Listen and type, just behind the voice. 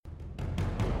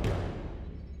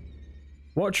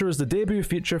Watcher is the debut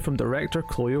feature from director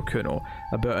Chloe Okuno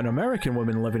about an American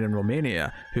woman living in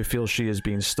Romania who feels she is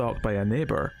being stalked by a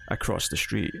neighbour across the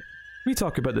street. We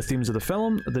talk about the themes of the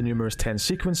film, the numerous tense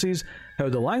sequences, how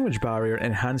the language barrier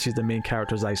enhances the main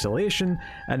character's isolation,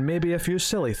 and maybe a few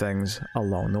silly things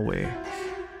along the way.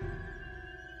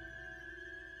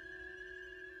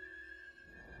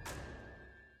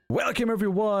 Welcome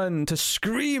everyone to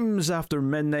Screams After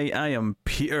Midnight. I am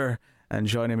Peter, and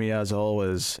joining me as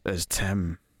always is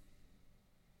Tim.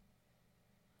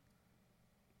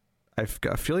 I've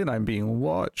got a feeling I'm being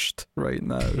watched right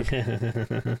now.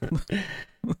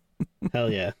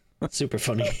 Hell yeah. Super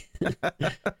funny.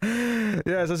 Yes,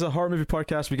 this is a horror movie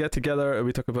podcast. We get together and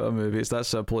we talk about a movie. It's that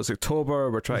simple. It's October.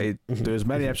 We're trying to do as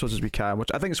many episodes as we can, which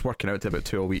I think is working out to about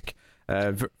 2 a week.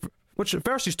 Which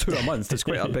versus 2 a month is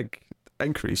quite a big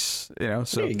increase, you know.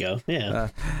 So there you go. Yeah.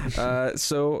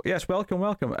 So yes, welcome.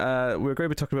 We're going to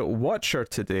be talking about Watcher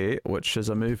today, which is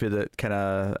a movie that kind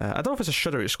of I don't know if it's a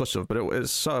Shudder exclusive, but it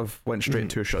sort of went straight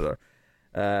to Shudder.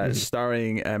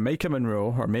 Starring Maika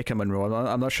Monroe.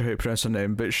 I'm not sure how to pronounce her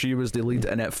name, but she was the lead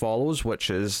in It Follows, which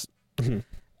is,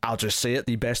 I'll just say it,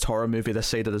 the best horror movie this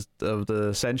side of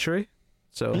the century.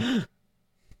 So,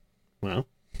 wow.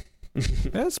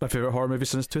 Yeah, it's my favorite horror movie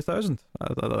since 2000. I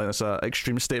think that's an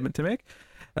extreme statement to make,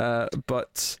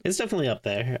 but it's definitely up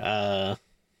there.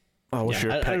 What's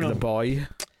your pick, the boy?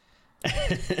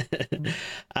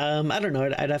 I don't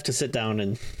know. I'd have to sit down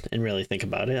and really think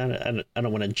about it. I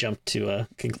don't want to jump to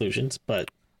conclusions, but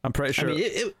I'm pretty sure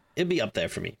it'd be up there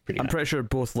for me. I'm pretty sure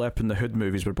both Lep and the Hood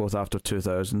movies were both after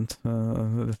 2000.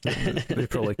 They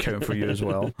probably count for you as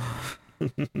well.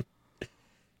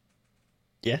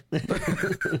 Yeah.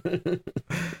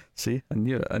 See, I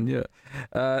knew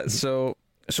it. So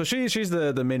she's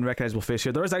the main recognizable face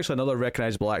here. There is actually another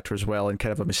recognizable actor as well in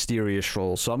kind of a mysterious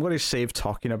role. So I'm going to save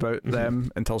talking about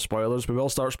them until spoilers. We will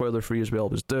start spoiler free as we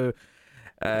always do.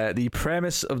 The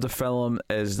premise of the film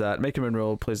is that Maika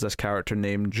Monroe plays this character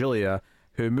named Julia,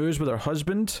 who moves with her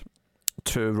husband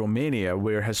to Romania,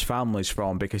 where his family's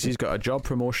from, because he's got a job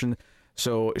promotion.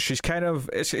 So she's kind of,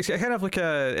 it's kind of like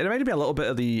it reminded me a little bit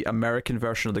of the American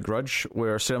version of The Grudge,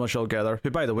 where Sarah Michelle Gellar, who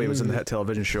by the way was in the hit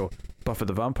television show Buffy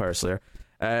the Vampire Slayer,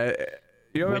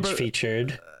 you remember, which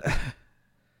featured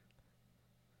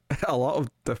a lot of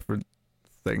different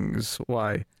things.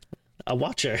 Why? A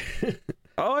Watcher.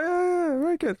 Oh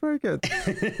yeah, very good.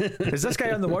 Is this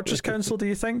guy on the Watchers Council? Do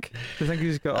you think? Do you think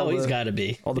he's got? He's got to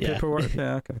be all the paperwork.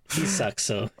 Yeah, okay. He sucks,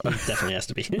 so he definitely has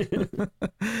to be.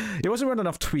 He wasn't wearing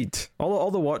enough tweed.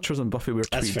 All the Watchers on Buffy wear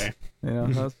tweed. That's fair.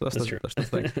 Yeah, that's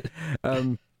the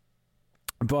thing.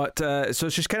 But so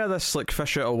she's kind of this like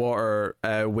fish out of water,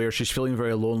 where she's feeling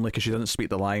very lonely because she doesn't speak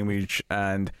the language,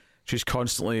 and she's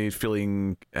constantly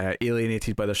feeling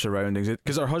alienated by their surroundings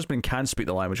because her husband can speak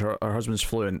the language. Her husband's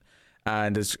fluent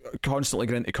and is constantly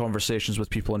getting into conversations with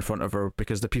people in front of her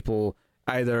because the people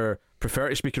either prefer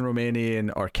to speak in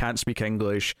Romanian or can't speak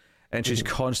English, and she's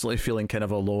constantly feeling kind of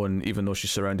alone even though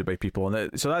she's surrounded by people.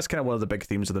 And so that's kind of one of the big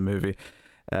themes of the movie.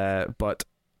 But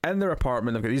in their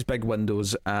apartment, they've got these big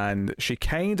windows, and she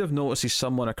kind of notices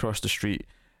someone across the street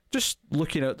just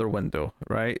looking out their window,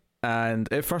 right? And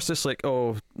at first it's like,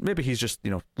 oh, maybe he's just,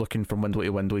 looking from window to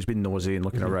window. He's been nosy and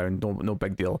looking around. No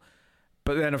big deal.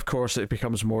 But then, of course, it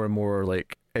becomes more and more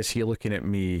like, is he looking at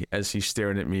me? Is he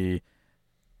staring at me?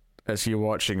 Is he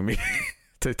watching me?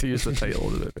 to use the title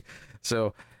of the movie.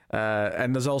 So,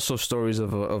 and there's also stories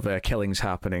of killings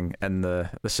happening in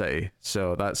the city.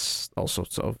 So that's also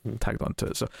sort of tagged onto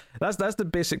it. So that's the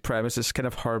basic premise. It's kind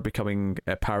of her becoming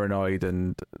paranoid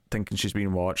and thinking she's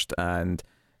being watched. And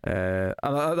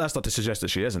that's not to suggest that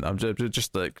she isn't. I'm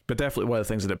just like, but definitely one of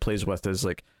the things that it plays with is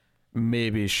like,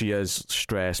 maybe she is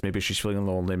stressed, maybe she's feeling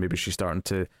lonely, maybe she's starting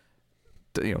to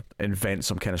invent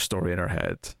some kind of story in her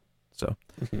head. So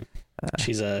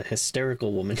she's a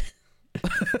hysterical woman.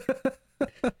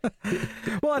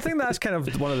 Well, I think that's kind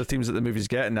of one of the themes that the movie's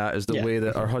getting at, is the way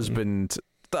that her husband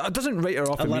doesn't write her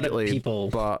off immediately. A lot of people,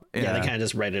 but they kind of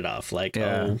just write it off, like,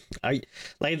 I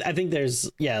think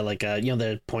there's there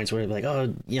are points where like,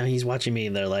 he's watching me,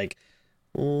 and they're like,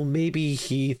 well, maybe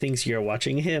he thinks you're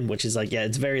watching him, which is like,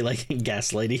 it's very like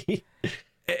gaslighty.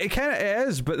 It kind of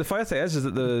is, but the funny thing is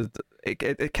that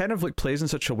it kind of like plays in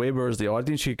such a way where as the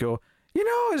audience you go,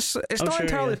 it's not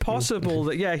entirely possible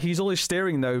that he's only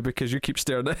staring now because you keep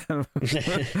staring at him.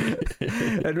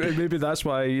 and maybe that's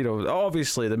why,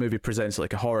 obviously the movie presents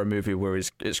like a horror movie where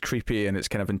it's creepy and it's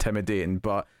kind of intimidating,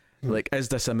 but like, is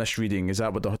this a misreading? Is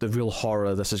that what the real horror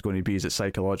of this is going to be? Is it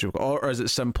psychological, or is it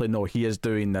simply, no, he is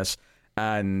doing this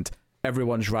and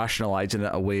everyone's rationalizing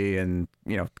it away and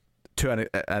to an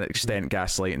extent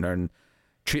gaslighting her, and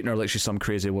treating her like she's some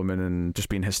crazy woman and just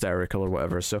being hysterical or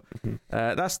whatever. So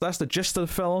that's the gist of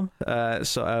the film.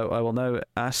 So I will now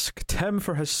ask Tim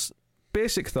for his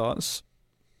basic thoughts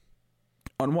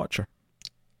on Watcher.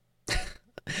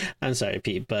 I'm sorry,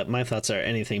 Pete, but my thoughts are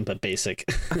anything but basic.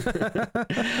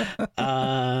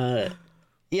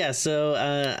 Yeah, so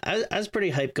I was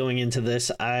pretty hyped going into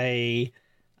this. I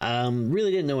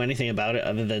really didn't know anything about it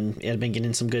other than it had been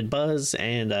getting some good buzz,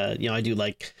 and I do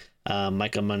like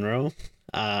Micah Monroe.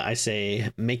 I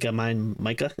say Micah mine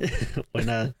Micah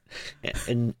when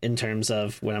in terms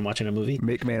of when I'm watching a movie.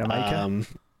 Make me a Micah.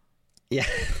 Yeah.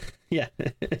 Yeah,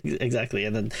 exactly.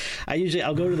 And then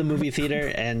I'll go to the movie theater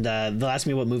and they'll ask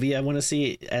me what movie I want to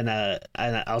see, and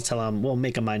I'll tell them, well,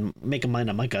 make a mine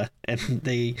a Micah, and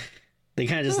they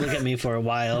kind of just look at me for a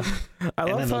while,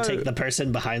 and then they'll take the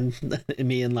person behind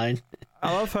me in line.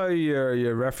 I love how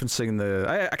you're referencing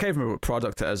I can't even remember what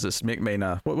product it is. It's Make Mine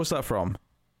a. What was that from?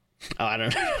 Oh, I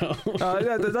don't know.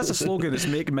 Yeah, that's a slogan. It's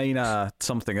Make Mine a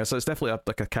something. So it's definitely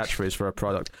like a catchphrase for a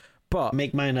product. But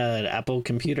make mine an Apple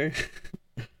computer.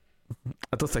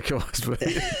 I don't think it was, but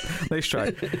nice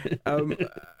try.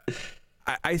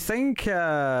 I think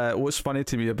what's funny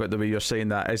to me about the way you're saying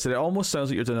that is that it almost sounds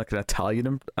like you're doing like an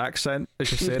Italian accent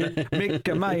as you're saying it. Make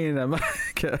a mine,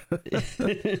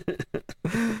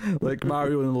 like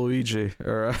Mario and Luigi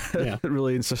are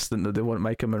really insistent that they want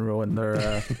Micah Monroe in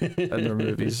their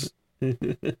movies.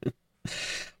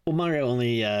 Well, Mario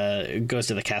only goes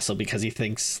to the castle because he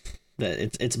thinks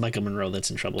that it's Micah Monroe that's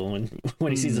in trouble.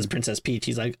 When he sees this Princess Peach,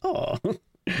 he's like, oh.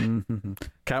 Mm-hmm.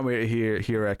 Can't wait to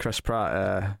hear Chris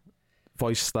Pratt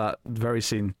voice that very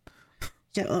scene.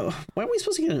 Yeah, weren't we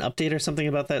supposed to get an update or something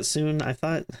about that soon? I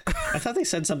thought they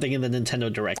said something in the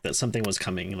Nintendo Direct that something was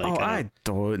coming. Like, I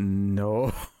don't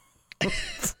know.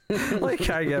 Like,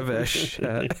 I give a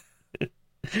shit.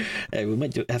 Hey, we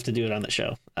might have to do it on the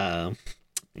show.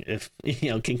 If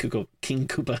King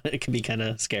Koopa, it can be kind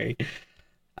of scary.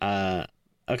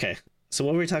 Okay, so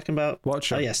what were we talking about?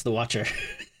 Watcher. Oh yes, The Watcher.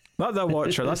 Not The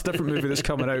Watcher. That's a different movie that's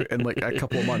coming out in like a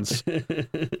couple of months.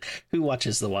 Who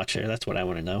watches The Watcher? That's what I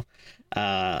want to know.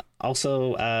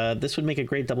 Also, this would make a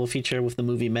great double feature with the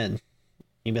movie Men.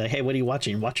 You'd be like, hey, what are you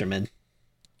watching? Watchermen.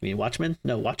 You mean Watchmen?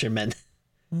 No, Watchermen.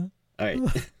 All right.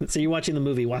 So you're watching the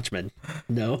movie Watchmen?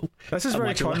 No. This is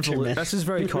very convoluted. This is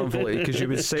very convoluted because you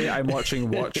would say I'm watching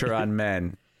Watcher and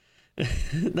Men.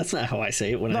 That's not how I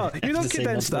say it. When no, you don't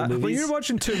condense that. Movies. When you're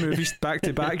watching two movies back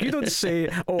to back, you don't say,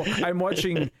 "Oh, I'm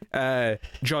watching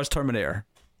Jaws Terminator."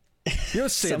 You don't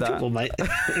say that. People might.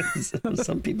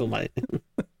 Some people might.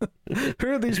 Who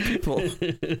are these people?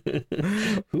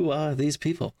 Who are these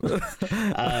people? All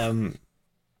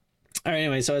right,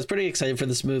 anyway, so I was pretty excited for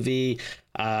this movie,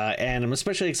 and I'm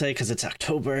especially excited because it's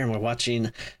October and we're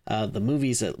watching the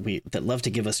movies that love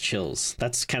to give us chills.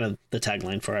 That's kind of the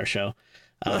tagline for our show.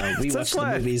 We watch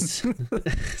the movies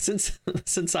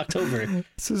since October.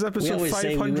 This is episode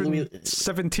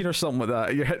 517 or something like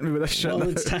that. You're hitting me with this shit. Well,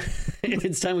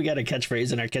 it's time we got a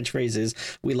catchphrase, and our catchphrase is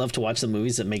we love to watch the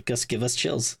movies that give us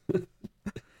chills.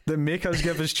 That make us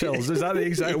give us chills. Is that the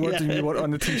exact word you want on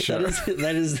the t-shirt?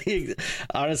 That is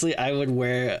honestly, I would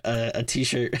wear a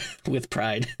t-shirt with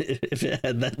pride if it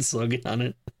had that slogan on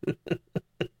it.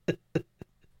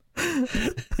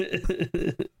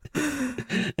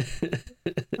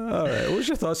 All right, what's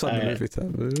your thoughts on the movie,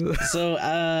 Tim? So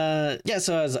as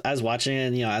I was watching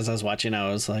it, as I was watching,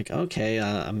 I was like, okay,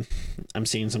 I'm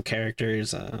seeing some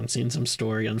characters, I'm seeing some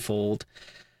story unfold,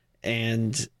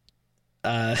 and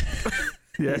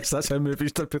yes, that's how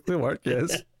movies typically work.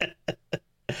 Yes.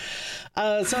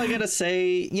 So I gotta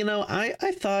say,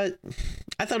 I thought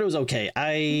it was okay.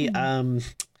 I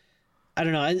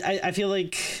don't know. I feel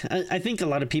like I think a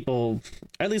lot of people,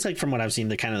 or at least like from what I've seen,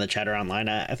 the chatter online,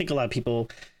 I think a lot of people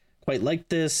quite like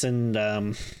this and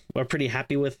are pretty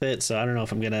happy with it. So I don't know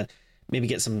if I'm gonna maybe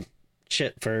get some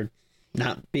shit for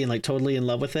not being like totally in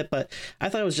love with it, but I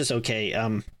thought it was just okay.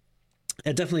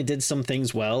 It definitely did some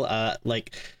things well.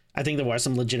 Like I think there were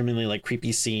some legitimately like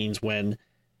creepy scenes when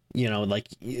like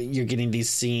you're getting these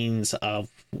scenes of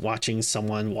watching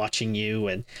someone watching you,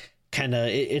 and kind of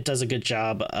it does a good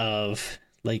job of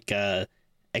like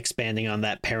expanding on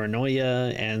that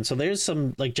paranoia, and so there's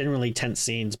some like generally tense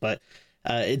scenes, but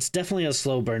it's definitely a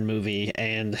slow burn movie,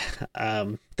 and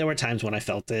there were times when I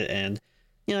felt it, and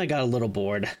I got a little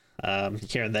bored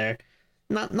here and there,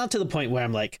 not to the point where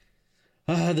I'm like,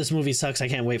 oh, this movie sucks, I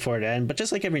can't wait for it to end, but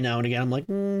just like every now and again I'm like,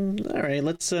 all right,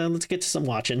 let's get to some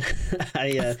watching.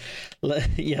 Give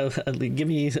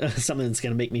me something that's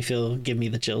gonna make me give me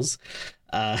the chills.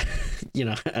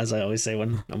 as I always say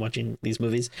when I'm watching these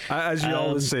movies. As you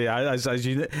always say, as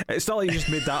you, it's not like you just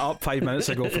made that up 5 minutes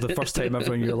ago for the first time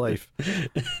ever in your life.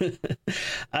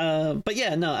 But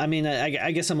yeah, no, I mean,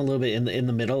 I guess I'm a little bit in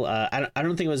the middle. I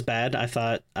don't think it was bad. I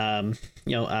thought,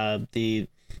 the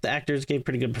actors gave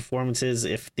pretty good performances.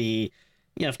 If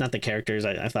not the characters,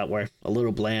 I thought were a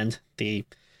little bland.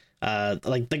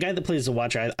 Like the guy that plays the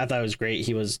Watcher, I thought was great.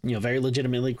 He was, very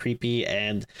legitimately creepy,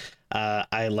 and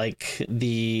I like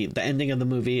the ending of the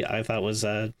movie. I thought was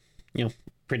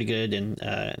pretty good, and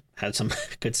had some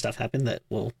good stuff happen that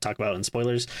we'll talk about in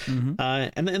spoilers.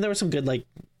 And there was some good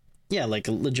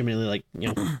legitimately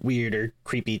weird or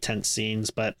creepy tense scenes,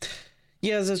 but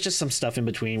there's just some stuff in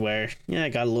between where I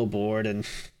got a little bored, and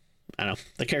I don't know,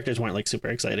 the characters weren't like super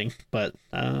exciting, but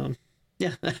I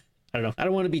don't know. I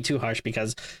don't want to be too harsh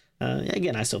because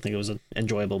again, I still think it was an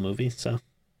enjoyable movie, so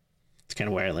it's kind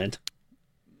of where I land.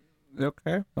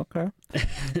 Okay. You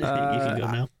can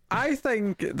go now. I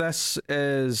think this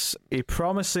is a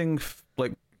promising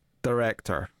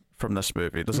director from this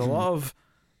movie. There's a lot of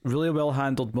really well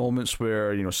handled moments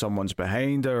where someone's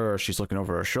behind her, or she's looking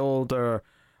over her shoulder,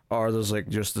 or there's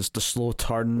just the slow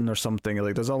turn or something.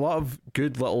 Like, there's a lot of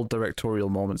good little directorial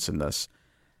moments in this.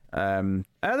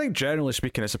 I think generally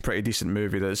speaking, it's a pretty decent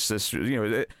movie. That's this,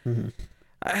 the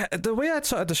way I'd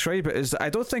sort of describe it is that I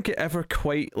don't think it ever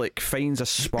quite finds a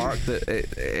spark that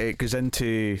it goes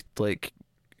into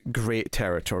great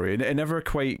territory. It never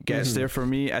quite gets there for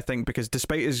me. I think because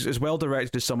despite as well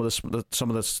directed as some of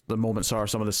the moments are,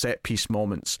 some of the set piece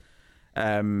moments,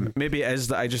 maybe it is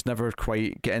that I just never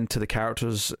quite get into the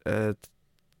characters to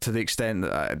the extent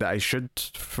that I should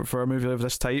for a movie of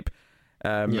this type.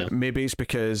 Maybe it's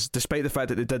because despite the fact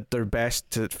that they did their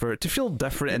best for it to feel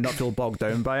different and not feel bogged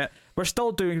down by it, we're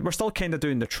still kind of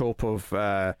doing the trope of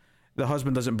the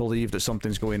husband doesn't believe that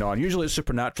something's going on. Usually it's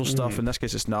supernatural stuff. In this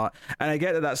case it's not, and I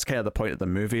get that that's kind of the point of the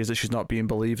movie, is that she's not being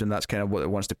believed, and that's kind of what it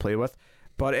wants to play with.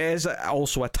 But it is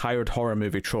also a tired horror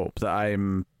movie trope that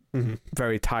I'm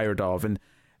very tired of, and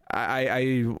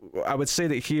I would say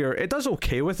that here it does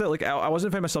okay with it. I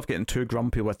wasn't finding myself getting too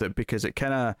grumpy with it, because it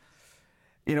kind of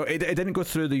it didn't go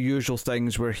through the usual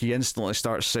things where he instantly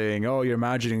starts saying, "Oh, you're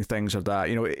imagining things," or that.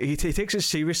 He takes it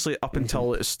seriously up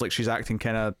until it's she's acting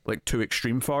kind of too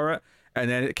extreme for it, and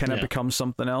then it kind of becomes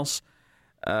something else,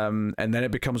 and then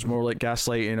it becomes more like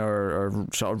gaslighting or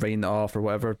sort of writing it off or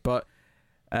whatever. But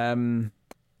so no,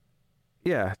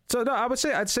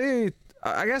 I'd say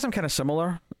I guess I'm kind of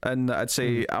similar, and I'd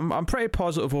say I'm pretty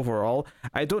positive overall.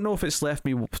 I don't know if it's left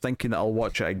me thinking that I'll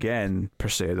watch it again per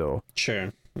se, though.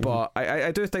 Sure. But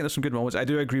I do think there's some good moments. I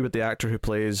do agree with the actor who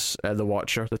plays the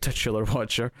Watcher, the titular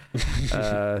Watcher.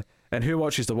 And who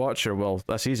watches the Watcher? Well,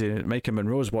 that's easy. Micah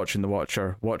Monroe's watching the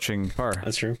Watcher, watching her.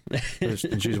 That's true.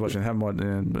 And she's watching him.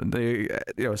 And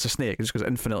it's a snake. It just goes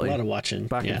infinitely. A lot of watching.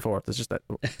 Back and forth. It's just that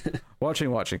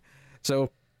watching.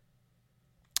 So,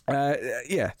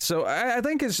 So I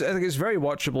think it's very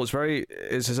watchable.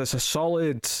 It's a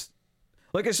solid.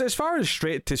 As far as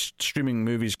straight to streaming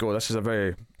movies go, this is a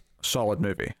very solid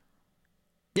movie.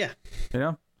 Yeah.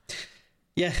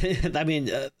 Yeah, I mean,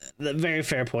 very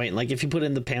fair point. If you put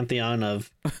in the pantheon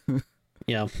of,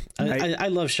 I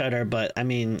love Shudder, but I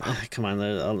mean, come on,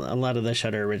 a lot of the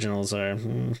Shudder originals are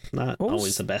not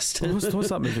always the best. What's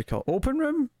that movie called?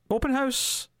 Open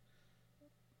House?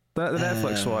 The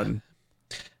Netflix one.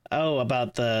 Oh,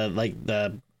 about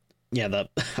the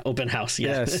open house.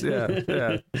 Yeah. Yes,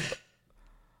 yeah.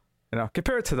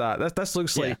 Compared to that, this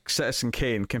looks like Citizen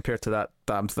Kane compared to that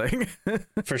damn thing.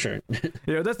 For sure.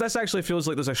 This actually feels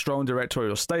like there's a strong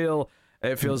directorial style.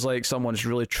 It feels like someone's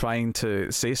really trying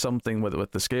to say something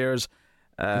with the scares,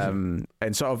 and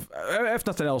sort of, if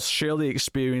nothing else, share the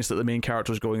experience that the main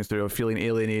character is going through of feeling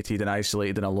alienated and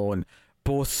isolated and alone,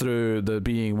 both through the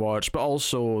being watched, but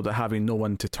also the having no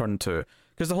one to turn to.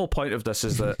 Because the whole point of this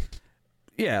is that,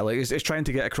 it's trying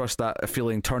to get across that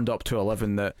feeling turned up to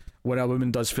 11, that when a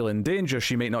woman does feel in danger,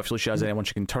 she might not feel she has anyone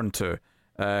she can turn to.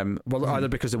 Either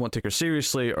because they won't take her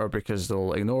seriously, or because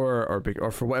they'll ignore her,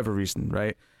 or for whatever reason,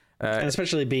 right? And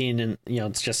especially being in,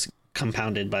 it's just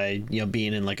compounded by,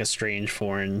 being in a strange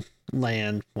foreign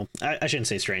land. Well, I shouldn't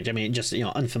say strange. I mean, just,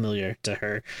 unfamiliar to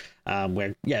her,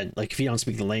 where, if you don't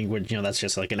speak the language, that's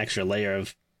just an extra layer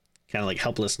of kind of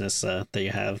helplessness that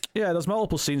you have. Yeah, there's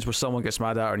multiple scenes where someone gets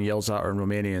mad at her and yells at her in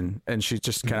Romanian, and she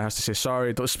just kind of has to say,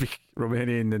 sorry, don't speak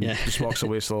Romanian, and just walks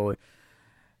away slowly.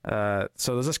 So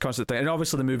there's this constant thing, and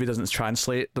obviously the movie doesn't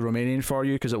translate the Romanian for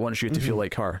you because it wants you to feel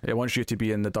like her. It wants you to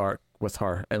be in the dark with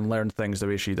her and learn things the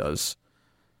way she does.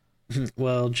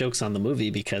 Well, joke's on the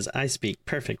movie, because I speak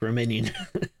perfect Romanian.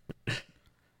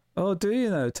 Oh, do you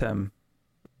now, Tim?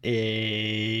 Yeah.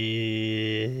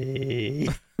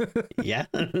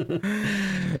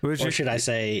 Or should I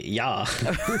say yeah?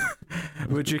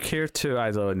 Would you care to,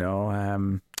 I don't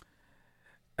know,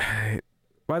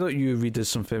 why don't you read us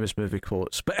some famous movie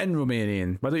quotes, but in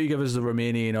Romanian? Why don't you give us the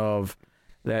Romanian of,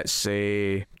 let's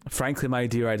say, frankly, my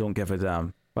dear, I don't give a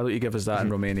damn. Why don't you give us that in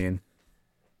Romanian?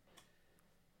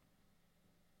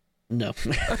 No.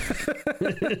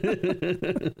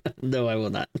 No, I will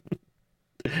not.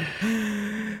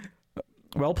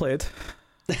 Well played.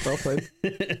 Well played.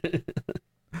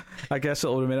 I guess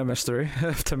it'll remain a mystery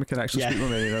if Tim can actually speak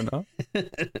Romanian or not.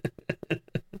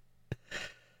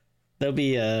 There'll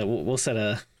be we'll set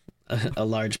a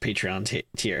large Patreon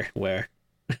tier where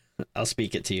I'll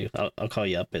speak it to you. I'll call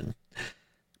you up and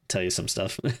tell you some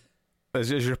stuff. Is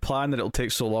your plan that it'll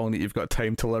take so long that you've got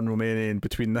time to learn Romanian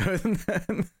between now and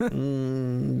then?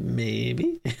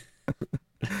 Maybe.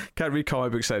 Can't read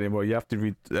comic books anymore. You have to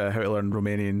read how to learn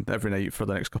Romanian every night for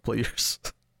the next couple of years.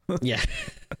 Yeah.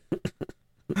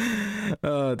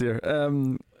 Oh dear.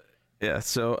 Yeah.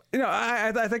 So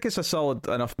I think it's a solid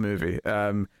enough movie.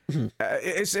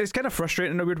 It's kind of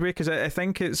frustrating in a weird way because I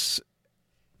think there's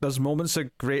moments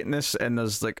of greatness and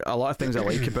there's like a lot of things I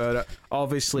like about it.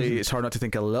 Obviously, it's hard not to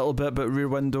think a little bit about Rear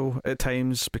Window at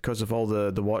times because of all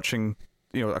the watching,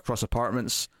 across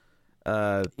apartments.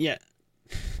 Yeah.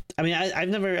 I mean, I've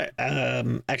never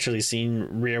actually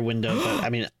seen Rear Window, but I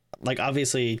mean, like,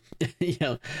 obviously,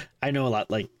 I know a lot,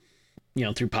 like,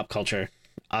 through pop culture,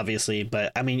 obviously,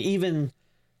 but I mean, even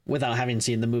without having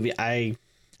seen the movie, I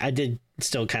did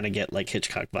still kind of get like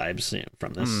Hitchcock vibes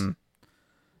from this.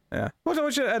 Yeah,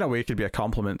 which in a way could be a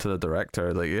compliment to the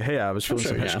director. Like, hey, I was feeling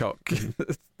some Hitchcock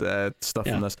stuff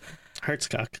in this.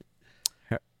 Herzcock.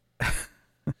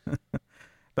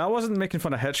 That wasn't making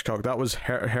fun of Hitchcock. That was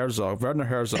Herzog, Werner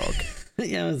Herzog.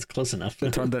 Yeah, it was close enough.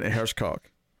 It turned into Herzcock.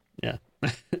 Yeah.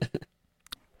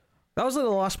 That was like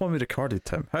the last one we recorded,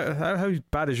 Tim. How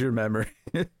bad is your memory?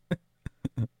 I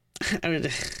mean,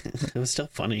 it was still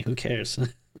funny. Who cares?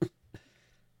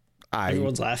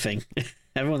 Everyone's laughing.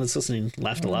 Everyone that's listening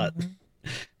laughed a lot.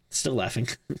 Still laughing.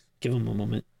 Give them a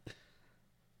moment.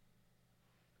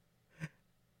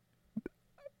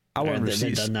 I want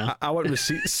receipts. I want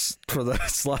receipts for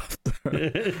this laughter.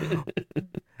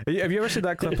 Have you ever seen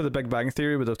that clip of The Big Bang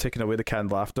Theory where they've taken away the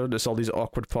canned laughter? There's all these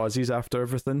awkward pauses after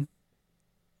everything.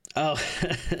 Oh,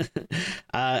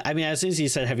 I mean, as soon as you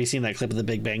said, "Have you seen that clip of The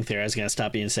Big Bang Theory?" I was going to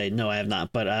stop you and say, "No, I have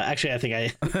not." But actually, I think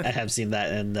I have seen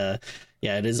that, and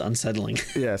yeah, it is unsettling.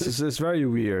 Yes, it's very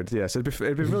weird. Yes,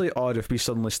 it'd be really odd if we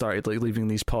suddenly started like leaving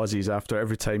these pauses after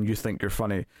every time you think you're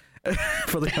funny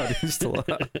for the audience to laugh.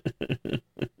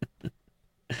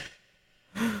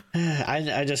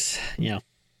 I just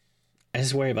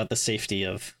worry about the safety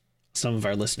of some of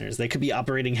our listeners. They could be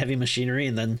operating heavy machinery,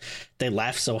 and then they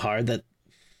laugh so hard that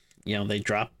they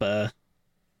drop a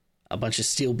bunch of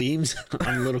steel beams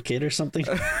on a little kid or something.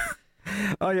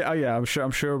 Oh yeah. I'm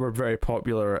sure we're very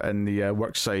popular in the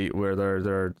work site where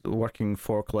they're working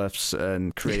forklifts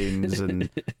and cranes and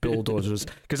bulldozers.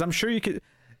 Because I'm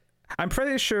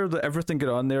pretty sure that everything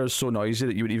going on there is so noisy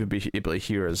that you would even be able to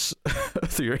hear us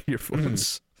through your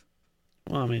earphones.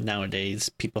 Well, I mean, nowadays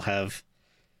people have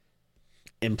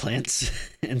implants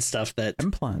and stuff that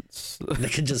they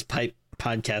can just pipe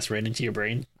podcasts right into your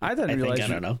brain. I didn't realize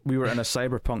we were in a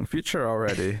cyberpunk future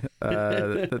already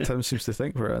that Tim seems to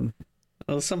think we're in.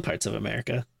 Well, some parts of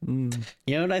America. You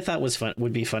know what I thought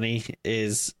would be funny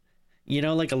is,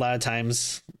 like a lot of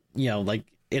times, like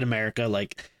in America,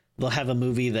 like they'll have a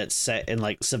movie that's set in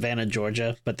like Savannah,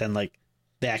 Georgia, but then like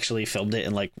they actually filmed it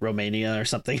in like Romania or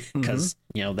something because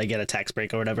they get a tax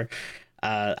break or whatever.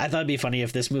 I thought it'd be funny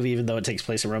if this movie, even though it takes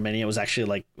place in Romania, was actually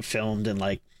like filmed in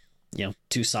like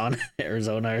Tucson,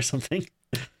 Arizona or something.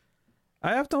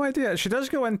 I have no idea. She does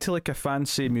go into like a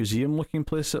fancy museum looking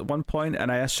place at one point,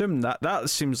 and I assume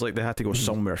that seems like they had to go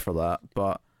somewhere for that.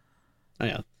 But oh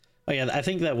yeah, I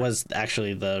think that was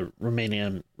actually the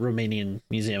Romanian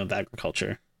Museum of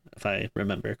Agriculture, if I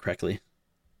remember correctly.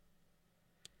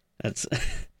 That's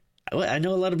I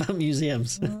know a lot about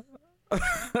museums.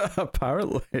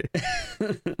 Apparently.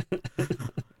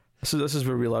 So this is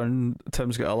where we learn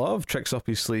Tim's got a lot of tricks up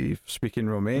his sleeve, speaking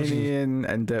Romanian,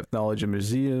 in-depth knowledge of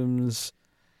museums.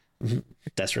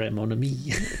 That's right, mon ami.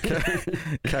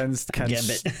 Can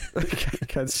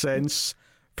sense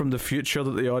from the future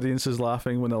that the audience is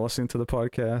laughing when they're listening to the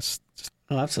podcast.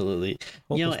 Oh, absolutely.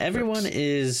 Everyone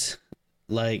is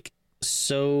like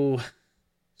so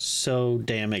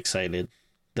damn excited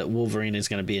that Wolverine is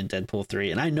going to be in Deadpool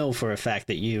 3. And I know for a fact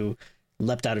that you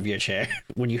leapt out of your chair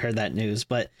when you heard that news,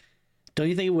 but don't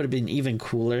you think it would have been even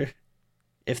cooler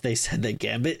if they said that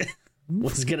Gambit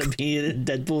was gonna be in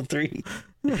Deadpool 3.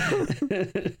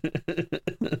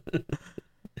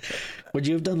 Would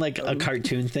you have done like a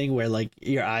cartoon thing where like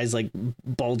your eyes like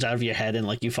bulge out of your head and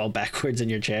like you fall backwards in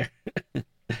your chair?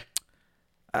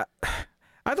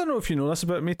 I don't know if you know this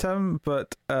about me, Tim,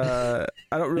 but I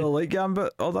don't really like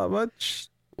Gambit all that much.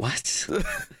 What?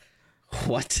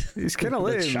 What? He's kind of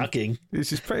lame. That's shocking. He's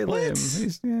just pretty lame.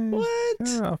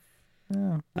 What?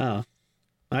 Yeah. Oh,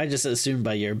 I just assumed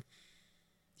by your,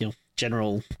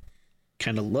 general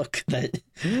kind of look that,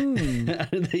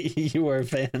 that you were a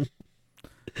fan.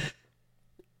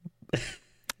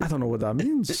 I don't know what that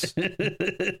means.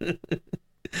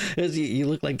 You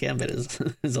look like Gambit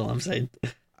is all I'm saying.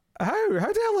 How do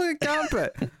I look at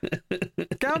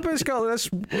Gambit? Gambit's got this.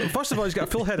 First of all, he's got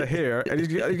a full head of hair, and he's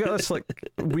got this like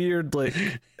weird like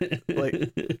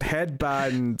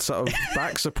headband sort of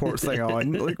back support thing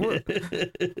on. Like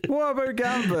what about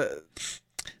Gambit?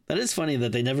 That is funny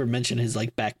that they never mention his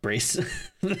like back brace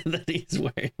that he's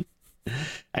wearing.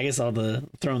 I guess all the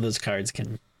throwing those cards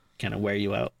can kind of wear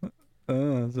you out.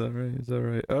 Oh, is that right? Is that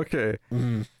right? Okay.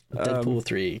 Deadpool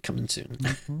 3 coming soon.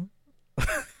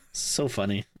 So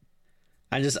funny.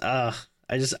 I just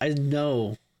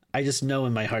know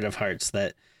in my heart of hearts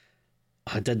that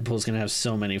Deadpool's gonna have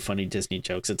so many funny Disney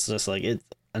jokes. It's just like it,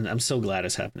 and I'm so glad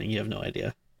it's happening. You have no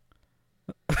idea.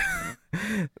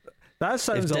 That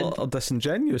sounds a little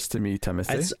disingenuous to me,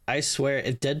 Timothy. I swear,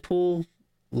 if Deadpool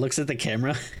looks at the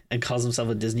camera and calls himself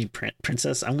a Disney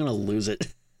princess, I'm gonna lose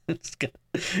it. It's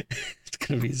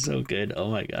gonna be so good. Oh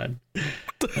my god.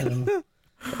 I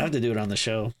have to do it on the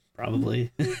show,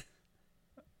 probably.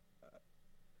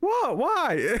 What?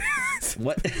 Why?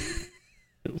 What?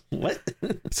 What?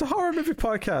 It's a horror movie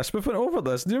podcast. We've been over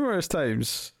this numerous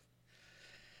times.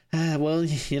 Well,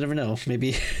 you never know.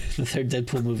 Maybe the third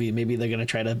Deadpool movie, maybe they're going to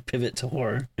try to pivot to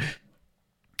horror.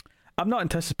 I'm not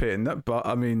anticipating it, but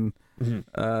I mean,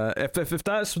 if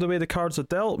that's the way the cards are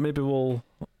dealt, maybe we'll...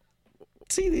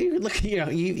 See, look, you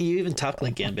even talk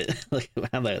like Gambit, like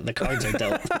how the cards are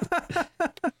dealt.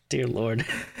 Dear Lord.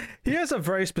 He has a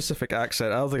very specific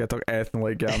accent. I don't think I talk anything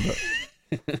like Gambit.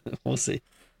 We'll see.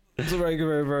 It's a very,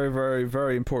 very, very, very,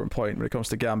 very important point when it comes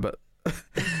to Gambit.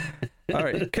 All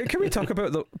right, can we talk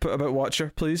about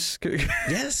Watcher, please?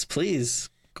 Yes, please.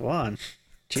 Go on.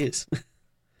 Jeez.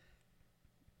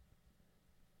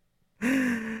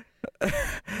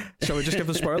 Shall we just give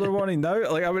the spoiler warning now?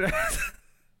 Like, I mean,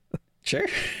 sure.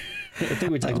 I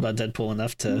think we talked about Deadpool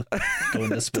enough to go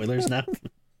into spoilers now.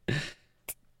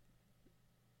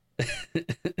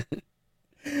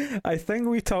 I think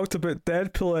we talked about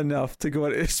Deadpool enough to go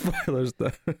into spoilers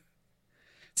now.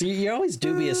 So you're always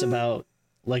dubious about,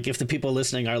 like, if the people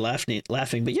listening are laughing,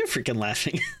 but you're freaking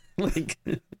laughing. Like,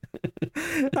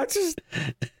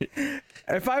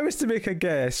 if I was to make a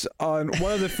guess on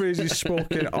one of the phrases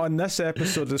spoken on this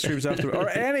episode of Screams After, or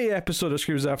any episode of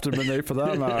Screams After Midnight for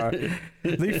that matter,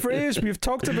 the phrase "we've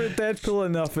talked about Deadpool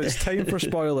enough, it's time for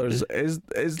spoilers" is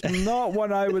not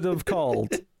one I would have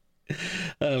called.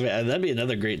 Oh man, that'd be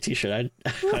another great T-shirt.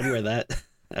 I'd wear that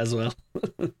as well.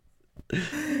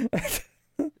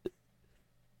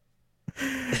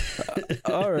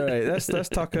 All right, let's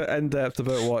talk in depth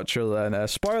about Watcher then.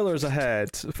 Spoilers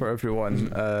ahead for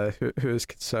everyone who is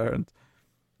concerned.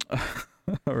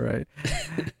 All right.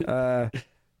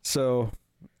 So,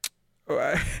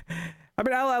 I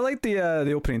mean, I like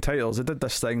the opening titles. It did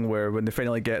this thing where when they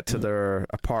finally get to their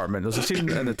apartment, there's a scene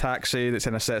in the taxi that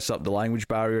kind of sets up the language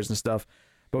barriers and stuff.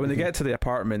 But when they get to the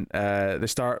apartment, they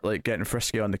start like getting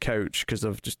frisky on the couch because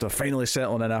they're finally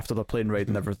settling in after the plane ride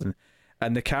and everything.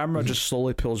 And the camera just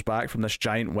slowly pulls back from this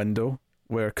giant window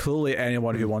where clearly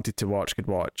anyone who wanted to watch could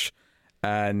watch,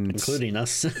 and including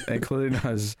us,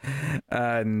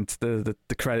 and the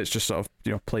credits just sort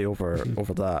of play over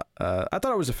that. I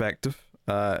thought it was effective.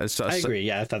 I agree.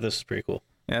 Yeah, I thought this was pretty cool.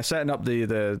 Yeah, setting up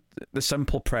the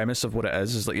simple premise of what it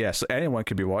is like, yes, anyone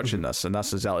could be watching this, and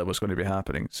that's exactly what's going to be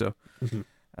happening. So,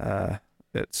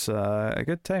 it's a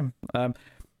good time.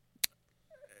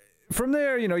 From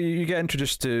there, you get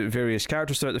introduced to various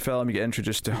characters throughout the film. You get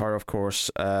introduced to her, of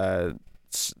course,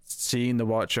 seeing the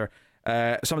Watcher.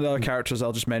 Some of the other characters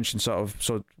I'll just mention so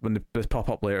when they pop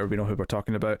up later, we know who we're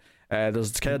talking about.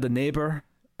 There's kind of the neighbor,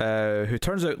 who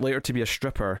turns out later to be a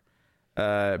stripper,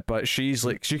 but she's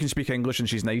like, she can speak English and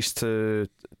she's nice to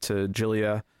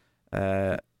Julia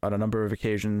on a number of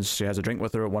occasions. She has a drink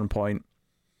with her at one point.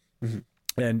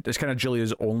 And it's kind of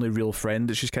Julia's only real friend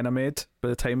that she's kind of made by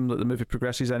the time that the movie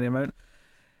progresses any amount.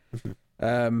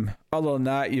 Other than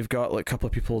that, you've got like a couple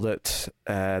of people that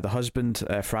the husband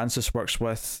Francis works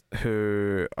with,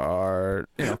 who are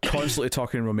constantly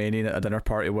talking Romanian at a dinner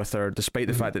party with her, despite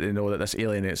the fact that they know that this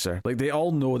alienates her. Like, they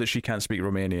all know that she can't speak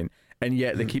Romanian, and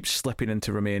yet they keep slipping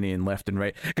into Romanian left and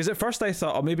right. Because at first I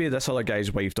thought, oh, maybe this other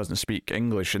guy's wife doesn't speak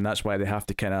English, and that's why they have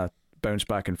to kind of bounce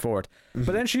back and forth.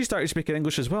 But then she started speaking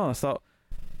English as well, and I thought,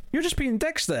 you're just being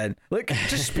dicks then. Like,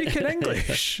 just speak in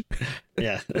English.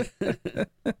 Yeah.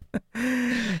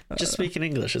 Just speak in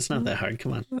English. It's not that hard.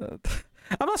 Come on.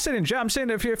 I'm not saying I'm saying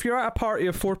if you're at a party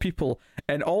of 4 people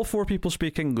and all 4 people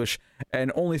speak English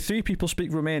and only 3 people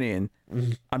speak Romanian,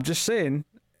 I'm just saying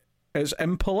it's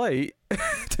impolite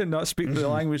to not speak the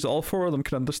language that all 4 of them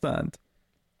can understand.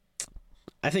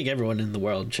 I think everyone in the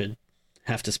world should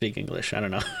have to speak English. I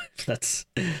don't know if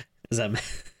is that.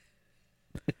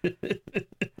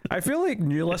 I feel like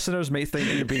new listeners might think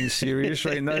that you're being serious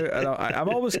right now, and I'm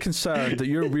always concerned that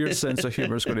your weird sense of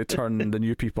humor is going to turn the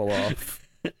new people off.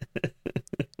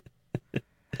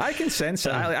 I can sense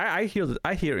it. I hear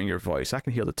it in your voice. I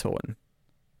can hear the tone.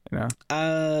 You know.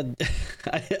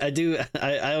 I do.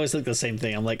 I always think the same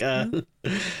thing. I'm like,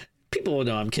 people will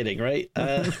know I'm kidding, right?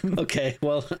 Okay.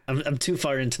 Well, I'm too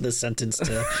far into the sentence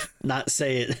to not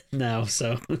say it now.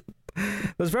 So.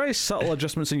 There's very subtle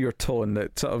adjustments in your tone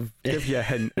that sort of give you a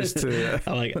hint as to.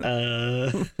 I'm like,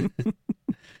 oh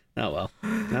well,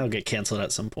 that'll get canceled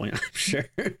at some point, I'm sure.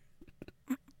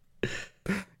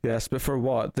 Yes, but for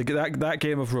what? That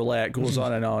game of roulette goes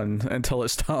on and on until it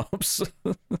stops.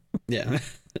 Yeah,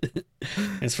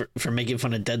 it's for making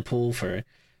fun of Deadpool, for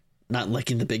not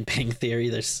liking The Big Bang Theory.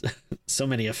 There's so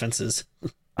many offenses.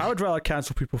 I would rather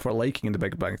cancel people for liking The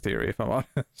Big Bang Theory, if I'm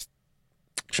honest.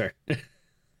 Sure.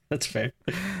 That's fair.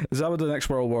 Is that what the next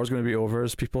World War is going to be over?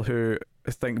 Is people who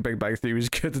think Big Bang Theory is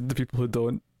good and the people who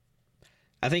don't?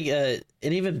 I think an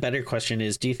even better question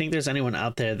is, do you think there's anyone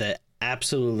out there that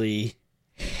absolutely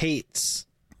hates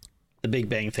The Big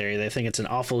Bang Theory? They think it's an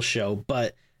awful show,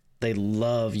 but they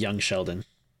love Young Sheldon.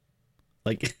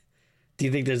 Like, do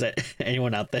you think there's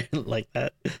anyone out there like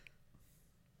that?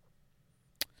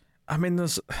 I mean,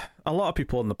 there's a lot of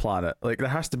people on the planet. Like, there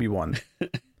has to be one.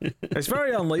 It's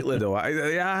very unlikely, though.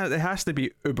 Yeah, it has to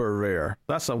be uber rare.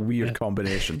 That's a weird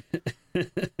combination.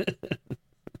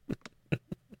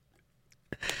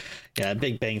 Yeah,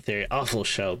 Big Bang Theory, awful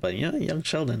show, but yeah, Young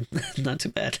Sheldon, not too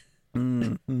bad.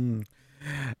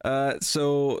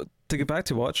 So to get back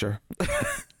to Watcher.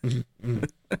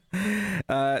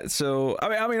 So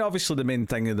I mean, obviously the main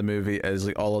thing of the movie is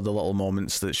like all of the little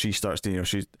moments that she starts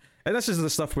to, and this is the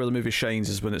stuff where the movie shines,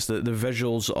 is when it's the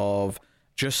visuals of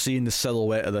just seeing the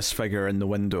silhouette of this figure in the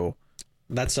window.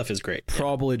 That stuff is great.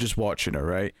 Probably just watching her,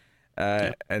 right?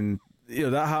 And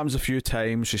that happens a few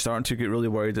times. She's starting to get really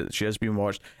worried that she is being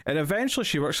watched, and eventually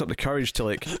she works up the courage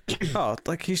to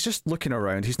he's just looking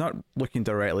around. He's not looking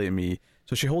directly at me.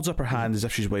 So she holds up her hand as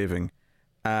if she's waving,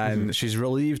 and she's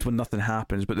relieved when nothing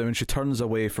happens. But then when she turns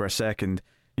away for a second,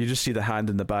 you just see the hand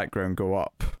in the background go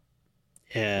up.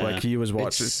 Yeah, like he was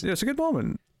watching. It's a good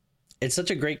moment. It's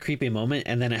such a great creepy moment,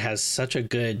 and then it has such a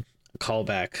good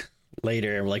callback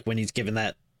later, like when he's given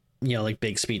that, like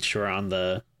big speech to her on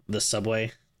the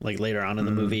subway, like later on in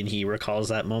the movie, and he recalls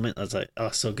that moment. I was like, oh,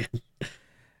 so good.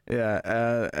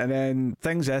 Yeah, and then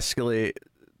things escalate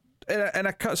in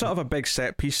a sort of a big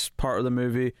set piece part of the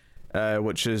movie,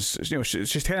 which is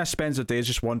she kind of spends the days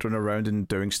just wandering around and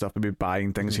doing stuff, maybe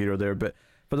buying things here or there, but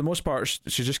for the most part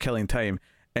she's just killing time.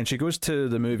 And she goes to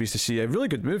the movies to see a really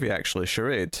good movie, actually,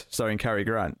 Charade, starring Cary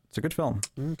Grant. It's a good film.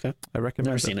 Okay. I recommend it.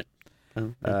 Never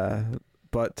seen it.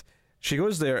 But she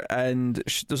goes there, and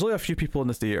there's only a few people in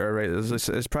the theater, right?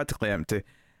 It's practically empty.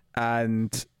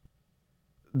 And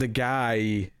the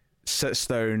guy sits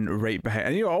down right behind,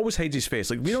 and always hides his face.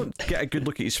 Like, we don't get a good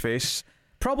look at his face,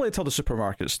 probably until the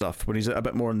supermarket stuff, when he's a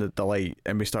bit more in the light,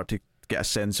 and we start to get a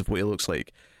sense of what he looks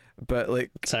like. But,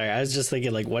 like... Sorry, I was just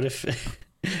thinking, like, what if...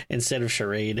 instead of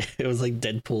Charade, it was like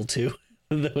Deadpool 2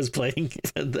 that was playing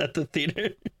at the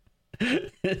theater.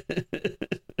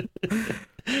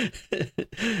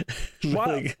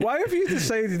 Why have you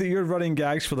decided that your running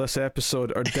gags for this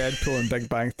episode are Deadpool and Big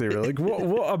Bang Theory? Like,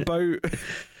 what about...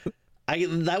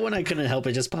 that one I couldn't help,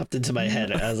 it just popped into my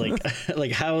head. I was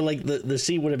like how like the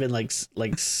scene would have been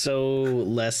like so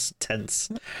less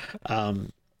tense.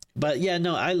 But yeah,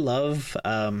 no, I love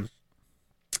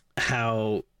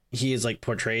how he is like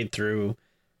portrayed through,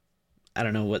 I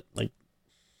don't know what, like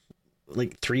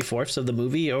 3/4 of the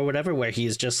movie or whatever, where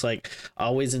he's just like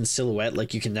always in silhouette,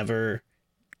 like you can never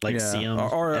see him,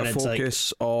 or a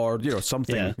focus, like, or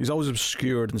something. Yeah. He's always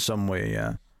obscured in some way.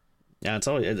 Yeah, it's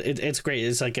always it's great.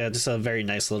 It's like just a very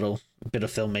nice little bit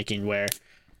of filmmaking where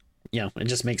it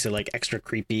just makes it like extra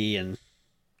creepy and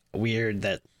weird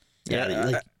that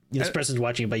this person's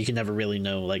watching, but you can never really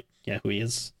know who he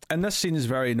is. And this scene is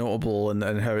very notable in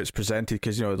how it's presented,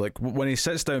 because like when he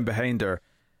sits down behind her,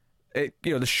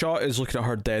 the shot is looking at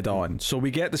her dead on, so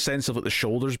we get the sense of like the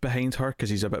shoulders behind her because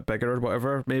he's a bit bigger or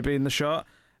whatever maybe in the shot,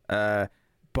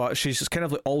 but she's just kind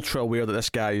of like ultra aware that this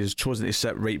guy has chosen to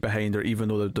sit right behind her even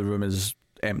though the room is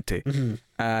empty.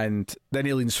 And then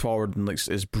he leans forward and like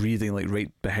is breathing like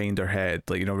right behind her head,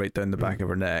 like right down the back of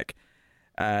her neck,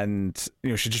 and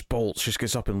she just bolts, she just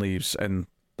gets up and leaves, and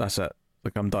that's it.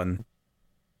 Like, I'm done.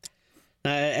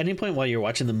 At any point while you're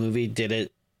watching the movie, did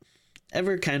it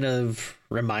ever kind of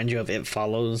remind you of It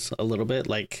Follows a little bit?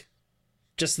 Like,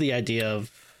 just the idea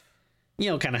of,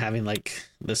 kind of having like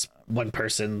this one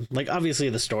person, like obviously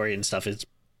the story and stuff is,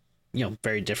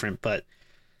 very different, but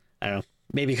I don't know,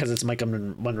 maybe because it's Michael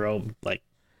Monroe, like,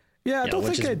 yeah, I don't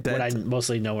think I did. What I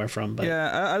mostly know her from, but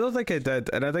yeah, I don't think I did,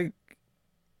 and I think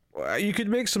you could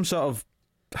make some sort of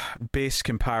base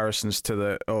comparisons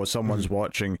to someone's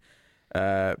watching,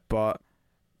 but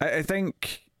I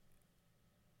think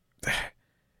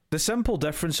the simple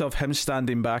difference of him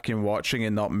standing back and watching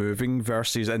and not moving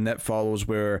versus in It Follows,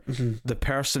 where the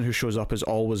person who shows up is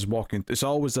always walking, it's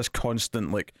always this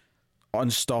constant like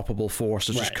unstoppable force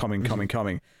that's just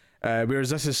coming. Whereas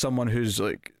this is someone who's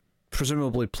like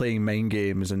presumably playing mind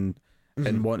games and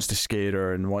wants to scare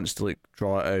her and wants to like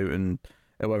draw it out and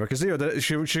whatever. Because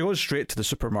she goes straight to the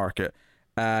supermarket,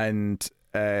 and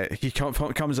he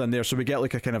comes in there, so we get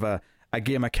like a kind of a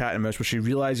game of cat and mouse where she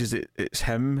realizes that it's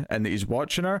him and that he's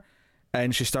watching her,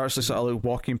 and she starts to sort of like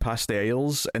walking past the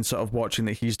aisles and sort of watching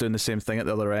that he's doing the same thing at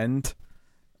the other end.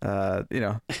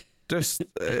 Just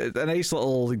a nice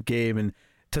little game, and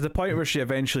to the point where she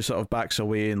eventually sort of backs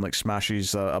away and like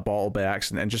smashes a bottle by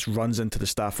accident and just runs into the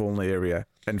staff only area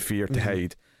in fear to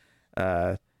hide.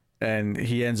 And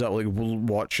he ends up like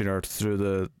watching her through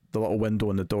the little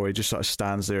window in the door. He just sort of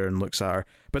stands there and looks at her.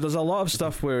 But there's a lot of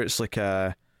stuff where it's like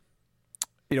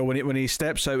when he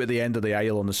steps out at the end of the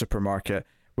aisle in the supermarket,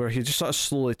 where he just sort of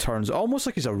slowly turns, almost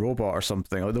like he's a robot or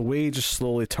something. Like the way he just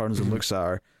slowly turns and looks at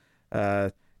her.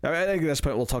 I think at this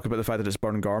point we'll talk about the fact that it's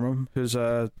Bern Garmam who's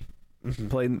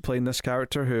playing this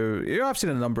character, who I've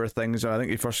seen in a number of things. I think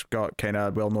he first got kind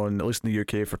of well known, at least in the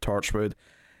UK, for Torchwood.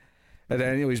 And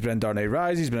then he's been in Dark Knight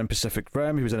Rises, he's been in Pacific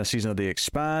Rim, he was in a season of The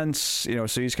Expanse,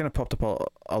 so he's kind of popped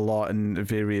up a lot in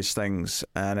various things.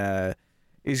 And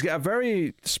he's got a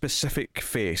very specific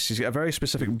face. He's got a very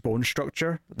specific bone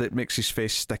structure that makes his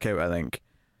face stick out, I think.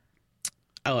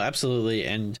 Oh, absolutely.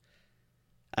 And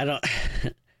I don't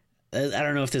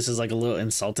know if this is like a little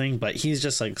insulting, but he's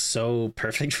just like so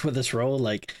perfect for this role.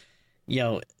 Like,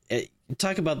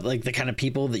 talk about like the kind of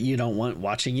people that you don't want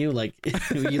watching you. Like,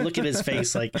 you look at his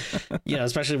face, like,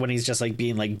 especially when he's just like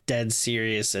being like dead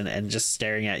serious and just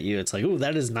staring at you. It's like, oh,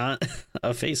 that is not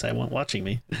a face I want watching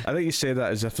me. I think you say that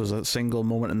as if there's a single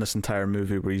moment in this entire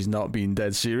movie where he's not being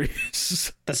dead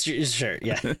serious. That's sure,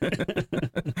 yeah.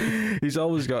 He's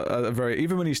always got a very,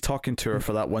 even when he's talking to her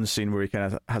for that one scene where he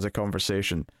kind of has a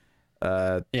conversation.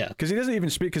 Because he doesn't even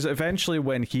speak, because eventually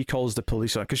when he calls the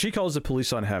police on, because she calls the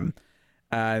police on him,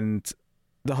 and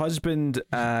the husband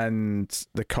and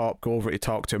the cop go over to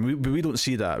talk to him. We don't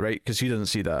see that, right? Because he doesn't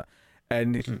see that.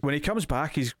 And when he comes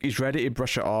back, he's ready to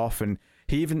brush it off, and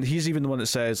he's even the one that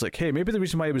says like, "Hey, maybe the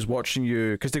reason why he was watching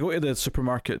you," because they go to the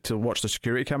supermarket to watch the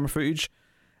security camera footage,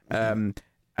 and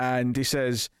he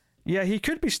says, "Yeah, he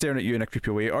could be staring at you in a creepy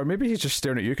way, or maybe he's just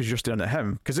staring at you because you're staring at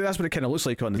him," because that's what it kind of looks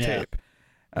like on the tape.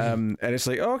 And it's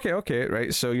like, oh, okay,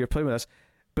 right, so you're playing with this.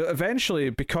 But eventually,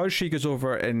 because she goes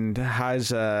over and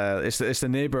has it's the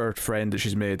neighbor friend that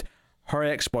she's made, her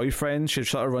ex-boyfriend, she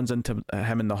sort of runs into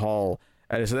him in the hall,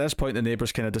 and it's at this point the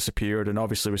neighbor's kind of disappeared, and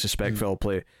obviously we suspect foul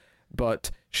play.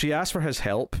 But she asks for his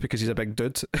help because he's a big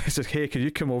dude. He says, "Hey, can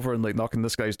you come over and like knock on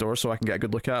this guy's door so I can get a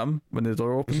good look at him when the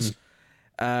door opens?"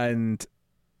 And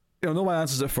no one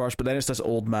answers at first, but then it's this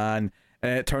old man,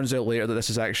 and it turns out later that this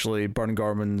is actually Bern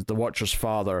Garmam, the Watcher's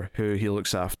father, who he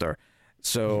looks after.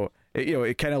 So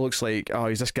it kind of looks like, oh,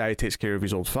 he's this guy who takes care of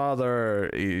his old father.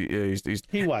 He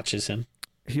watches him.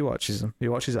 He watches him. He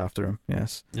watches after him.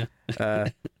 Yes. Yeah.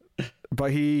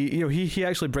 But he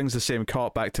actually brings the same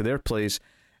cop back to their place,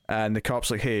 and the cop's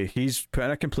like, "Hey, he's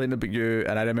putting a complaint about you,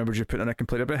 and I remembered you putting in a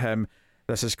complaint about him.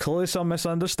 This is clearly some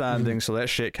misunderstanding, so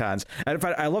let's shake hands." And in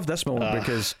fact, I love this moment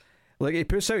because like he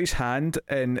puts out his hand,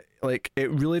 and like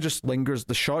it really just lingers.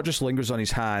 The shot just lingers on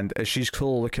his hand as she's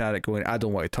cool looking at it, going, "I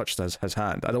don't want to touch his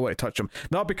hand. I don't want to touch him."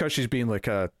 Not because she's being like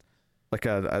a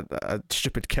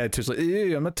stupid kid who's like,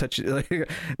 "Ew, I'm not touching." Like,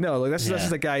 no, like this is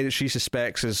the guy that she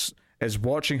suspects is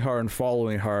watching her and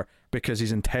following her, because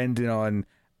he's intending on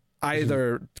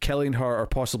either killing her or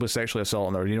possibly sexually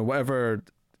assaulting her. You know, whatever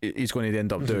he's going to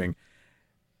end up doing.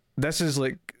 This is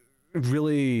like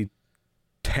really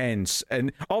tense,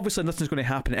 and obviously nothing's going to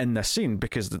happen in this scene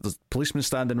because the policeman's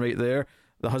standing right there,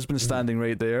 the husband's standing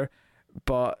right there,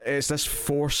 but it's this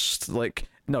forced, like,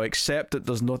 no, accept that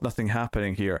there's nothing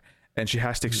happening here, and she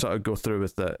has to sort of go through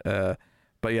with it.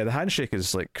 But yeah, the handshake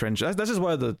is like cringe. This is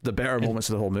one of the better moments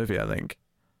of the whole movie, I think.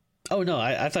 Oh no,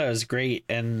 I thought it was great,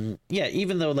 and yeah,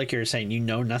 even though, like you're saying, you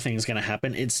know nothing's gonna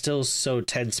happen, it's still so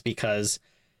tense because,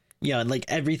 yeah, like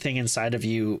everything inside of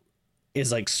you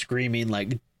is like screaming,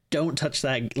 like, don't touch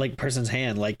that like person's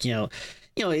hand, like, you know,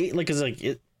 like it's like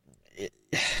it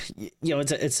you know,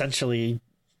 it's essentially,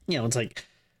 you know, it's like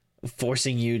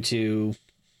forcing you to,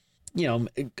 you know,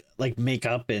 like make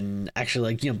up and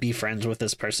actually, like, you know, be friends with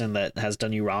this person that has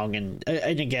done you wrong, and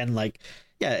again, like,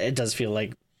 yeah, it does feel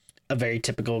like a very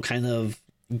typical kind of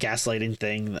gaslighting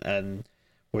thing, and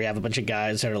where you have a bunch of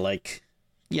guys that are like,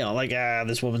 you know, like,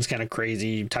 this woman's kind of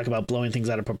crazy, talk about blowing things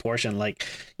out of proportion, like,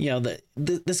 you know,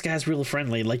 this guy's real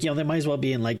friendly, like, you know, they might as well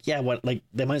be in, like, yeah, what, like,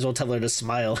 they might as well tell her to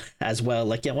smile as well,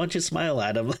 like, yeah, why don't you smile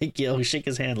at him, like, you know, shake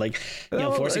his hand, like, you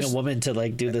know, forcing a woman to,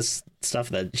 like, do this stuff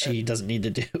that she doesn't need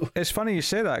to do. It's funny you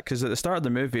say that, because at the start of the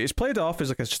movie, it's played off as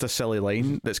like it's just a silly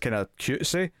line that's kind of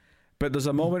cutesy, but there's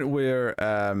a moment where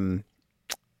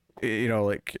you know,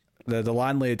 like the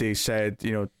landlady said,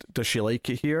 you know, does she like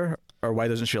it here, or why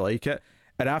doesn't she like it?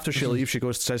 And after she leaves, she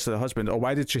says to the husband, oh,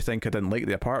 why did she think I didn't like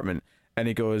the apartment? And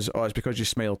he goes, oh, it's because you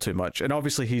smile too much. And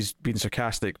obviously he's being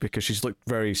sarcastic because she's looked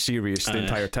very serious the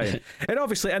entire time. And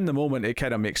obviously in the moment it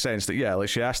kind of makes sense that, yeah, like,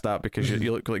 she asked that because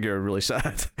you look like you're really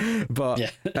sad.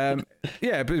 But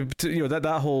yeah, but you know,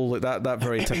 that whole, like, that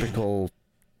very typical,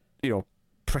 you know,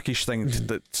 prickish thing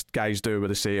that guys do where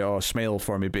they say, oh, smile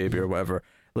for me, baby, or whatever.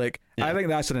 Like, I think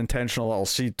that's an intentional little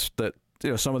seed that, you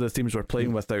know, some of the themes we're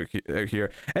playing with out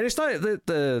here. And it's not that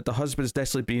the husband's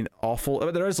necessarily being awful. I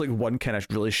mean, there is like one kind of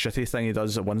really shitty thing he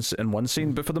does in one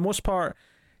scene, but for the most part,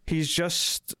 he's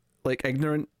just like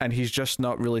ignorant, and he's just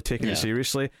not really taking it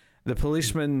seriously. The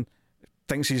policeman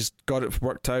thinks he's got it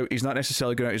worked out. He's not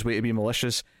necessarily going out his way to be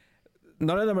malicious.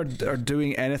 None of them are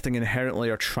doing anything inherently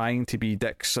or trying to be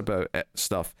dicks about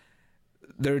stuff.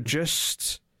 They're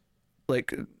just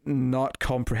like not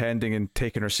comprehending and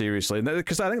taking her seriously,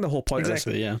 because I think the whole point of this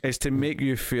is to make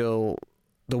you feel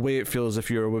the way it feels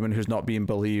if you're a woman who's not being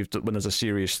believed when there's a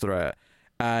serious threat.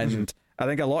 And I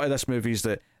think a lot of this movie is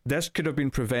that this could have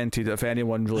been prevented if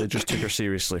anyone really just took her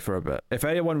seriously for a bit. If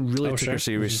anyone really took her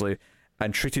seriously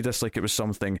and treated this like it was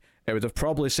something, it would have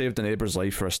probably saved the neighbour's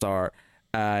life for a start.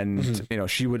 And you know,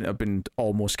 she wouldn't have been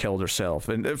almost killed herself.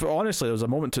 And honestly, there was a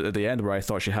moment at the end where I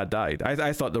thought she had died.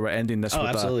 I thought they were ending this with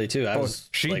absolutely too.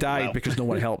 She died because no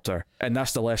one helped her, and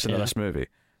that's the lesson of this movie.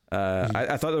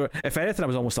 I thought there were, if anything, I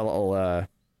was almost a little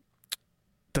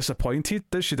disappointed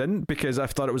that she didn't, because I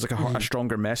thought it was like a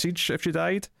stronger message if she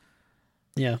died.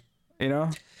 Yeah, you know.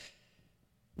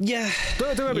 Yeah.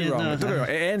 Don't get me wrong. Don't get me wrong.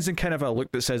 It ends in kind of a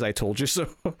look that says "I told you so,"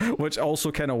 which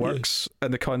also kind of works in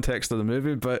the context of the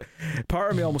movie. But part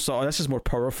of me almost thought, oh, this is more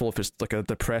powerful if it's like a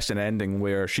depressing ending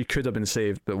where she could have been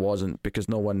saved but wasn't because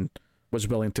no one was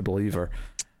willing to believe her.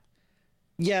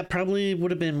 Yeah, probably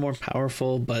would have been more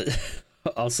powerful, but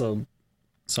also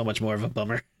so much more of a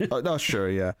bummer. No, sure,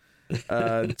 yeah.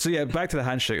 So yeah, back to the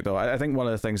handshake though. I think one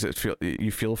of the things that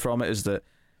you feel from it is that,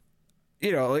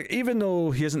 you know, like, even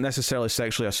though he isn't necessarily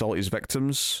sexually assault his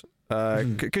victims,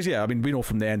 because yeah, I mean, we know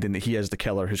from the ending that he is the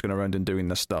killer who's going around and doing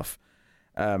this stuff.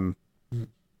 Like,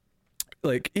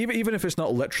 even if it's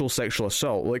not literal sexual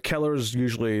assault, like, killers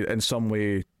usually in some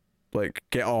way like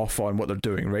get off on what they're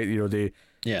doing, right? You know, they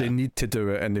need to do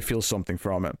it and they feel something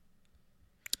from it.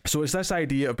 So it's this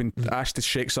idea of being asked to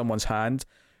shake someone's hand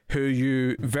who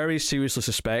you very seriously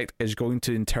suspect is going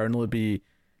to internally be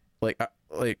like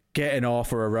getting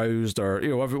off or aroused, or, you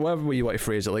know, whatever way you want to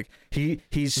phrase it. Like,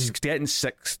 he's getting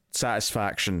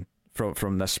satisfaction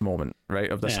from this moment, right,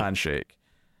 of this handshake.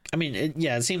 I mean,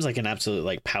 it seems like an absolute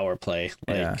like power play,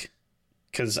 like,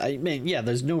 because I mean,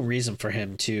 there's no reason for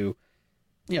him to,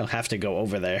 you know, have to go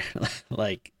over there,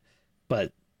 like,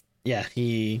 but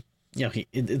he, you know,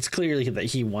 it's clearly that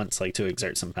he wants like to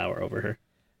exert some power over her.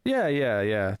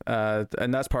 Yeah.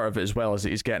 And that's part of it as well, is that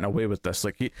he's getting away with this.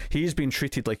 Like, he's been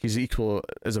treated like he's equal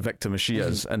as a victim as she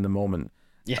is in the moment.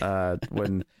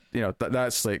 When, you know,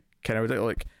 that's like kind of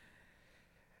ridiculous. Like,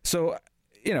 so,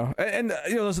 you know, and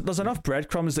you know, there's enough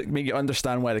breadcrumbs that make you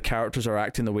understand why the characters are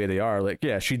acting the way they are. Like,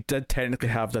 yeah, she did technically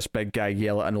have this big guy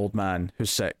yell at an old man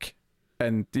who's sick,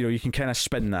 and, you know, you can kind of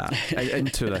spin that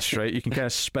into this, right? You can kind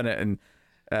of spin it, and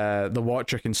the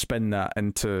Watcher can spin that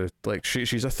into like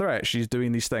she's a threat. She's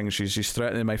doing these things. She's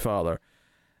threatening my father,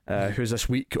 who's this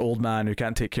weak old man who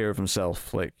can't take care of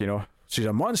himself. Like, you know, she's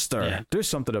a monster. Yeah. Do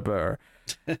something about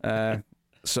her.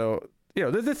 So, you know,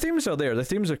 the themes are there. The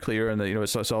themes are clear, and you know,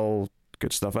 it's all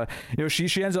good stuff. You know,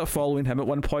 she ends up following him at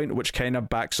one point, which kind of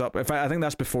backs up. In fact, I think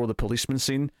that's before the policeman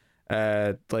scene.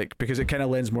 Like, because it kind of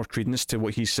lends more credence to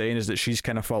what he's saying, is that she's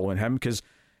kind of following him, because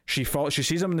she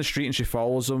sees him in the street and she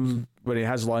follows him when he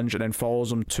has lunch, and then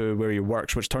follows him to where he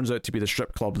works, which turns out to be the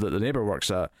strip club that the neighbor works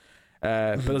at.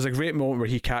 But there's a great moment where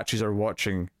he catches her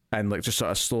watching and like just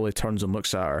sort of slowly turns and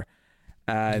looks at her,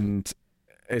 and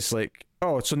it's like,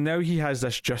 oh, so now he has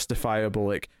this justifiable,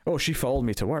 like, oh, she followed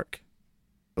me to work.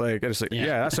 Like, it's like,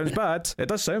 yeah, that sounds bad. It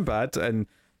does sound bad, and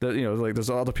you know, like, there's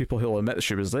other people who'll admit that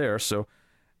she was there. So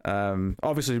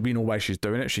obviously we know why she's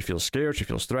doing it. She feels scared, she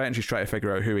feels threatened, she's trying to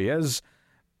figure out who he is.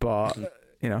 But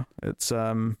you know, it's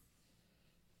a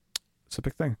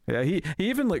big thing. Yeah, he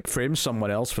even like frames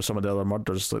someone else for some of the other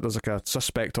murders. Like, there's like a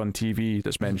suspect on TV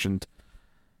that's mentioned.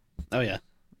 Oh yeah.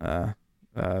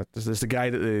 There's the guy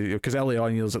that because early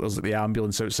on there's like the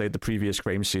ambulance outside the previous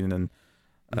crime scene,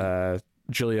 and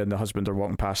Julia and the husband are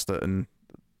walking past it, and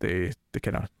they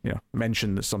kind of, you know,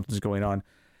 mention that something's going on.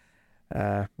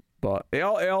 But it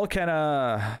all kind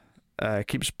of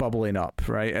keeps bubbling up,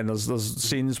 right? And there's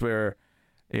scenes where,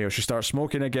 you know, she starts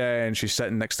smoking again. She's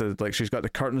sitting next to, like, she's got the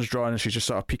curtains drawn, and she's just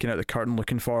sort of peeking out the curtain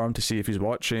looking for him to see if he's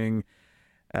watching.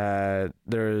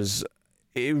 There's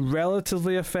a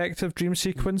relatively effective dream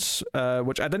sequence,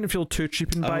 which I didn't feel too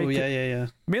cheapened by. Oh yeah.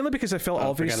 Mainly because I felt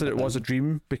obvious that it was a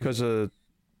dream because of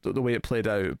the way it played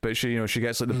out. But she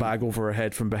gets like the bag over her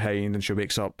head from behind, and she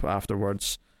wakes up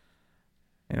afterwards.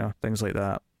 You know, things like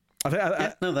that.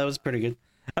 No, that was pretty good.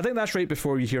 I think that's right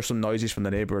before you hear some noises from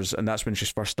the neighbours, and that's when she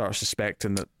first starts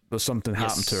suspecting that there's something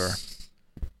happened to her.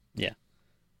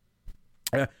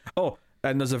 Yeah. Oh,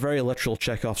 and there's a very literal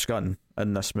Chekhov's gun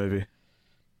in this movie.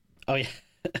 Oh yeah.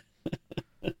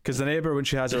 Because the neighbour, when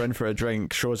she has her in for a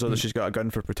drink, shows her that she's got a gun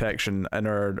for protection in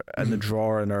the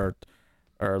drawer in her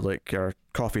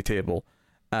coffee table,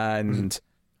 and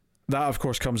that of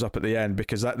course comes up at the end,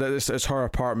 because it's her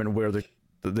apartment where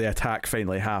the attack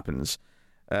finally happens.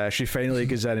 She finally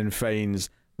goes in and finds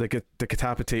the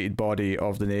decapitated body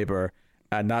of the neighbour,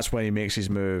 and that's when he makes his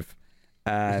move.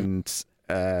 And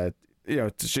you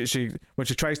know, she when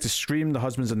she tries to scream, the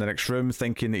husband's in the next room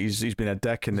thinking that he's been a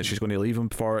dick and that she's going to leave him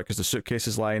for it because the suitcase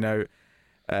is lying out.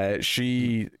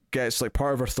 She gets like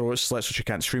part of her throat slit so she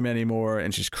can't scream anymore,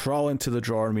 and she's crawling to the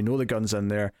drawer, and we know the gun's in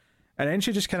there. And then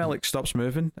she just kind of like stops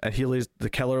moving, and the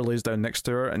killer lays down next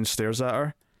to her and stares at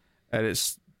her, and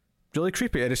it's really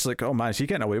creepy. And it's like, oh man, is he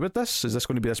getting away with this? Is this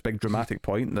going to be this big dramatic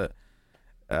point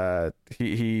that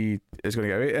he is going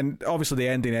to get away? And obviously the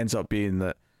ending ends up being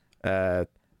that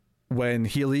when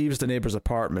he leaves the neighbour's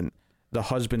apartment, the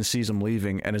husband sees him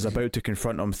leaving and is about to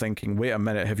confront him, thinking, wait a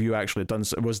minute, have you actually done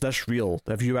was this real?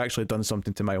 Have you actually done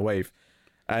something to my wife?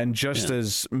 And just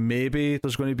as maybe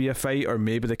there's going to be a fight, or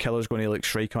maybe the killer's going to like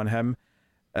strike on him,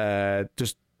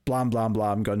 just blam blam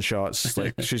blam, gunshots.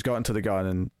 Like, she's got into the gun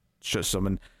and shoots him,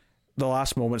 and the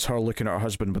last moment's her looking at her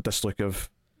husband with this look of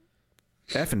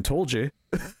effing told you.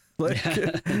 Like,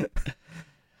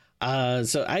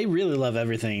 so I really love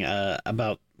everything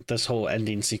about this whole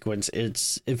ending sequence.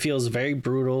 It feels very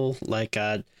brutal. Like,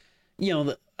 you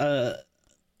know,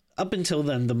 up until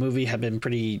then the movie had been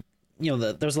pretty, you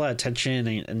know, there's a lot of tension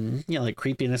and you know, like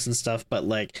creepiness and stuff, but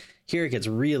like here it gets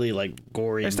really like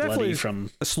gory and bloody.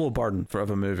 From a slow burn of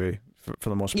a movie for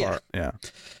the most part.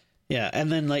 Yeah,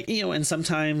 and then like, you know, and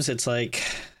sometimes it's like,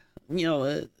 you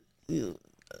know,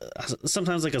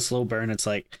 sometimes like a slow burn, it's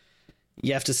like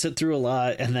you have to sit through a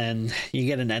lot, and then you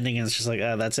get an ending and it's just like,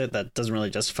 oh, that's it, that doesn't really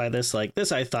justify this. Like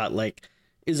this, I thought like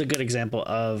is a good example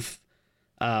of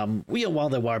you know, while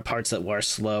there were parts that were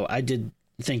slow, I did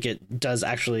think it does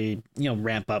actually, you know,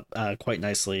 ramp up quite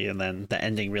nicely, and then the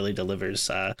ending really delivers.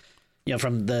 You know,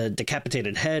 from the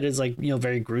decapitated head is like, you know,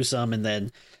 very gruesome, and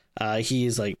then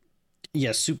he's like,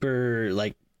 yeah, super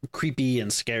like creepy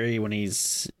and scary when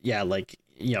he's like,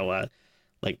 you know,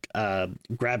 like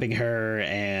grabbing her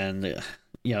and,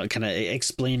 you know, kind of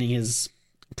explaining his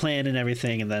plan and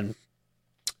everything. And then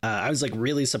I was like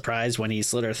really surprised when he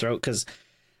slit her throat, because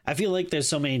I feel like there's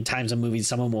so many times in movies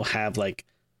someone will have like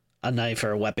a knife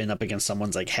or a weapon up against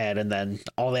someone's like head, and then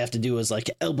all they have to do is like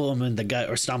elbow him in the gut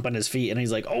or stomp on his feet, and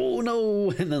he's like, oh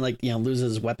no, and then like, you know,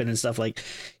 loses his weapon and stuff. Like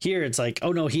here it's like,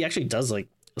 oh no, he actually does like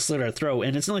slit her throat,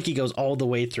 and it's not like he goes all the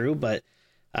way through, but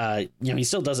he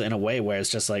still does it in a way where it's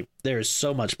just like there's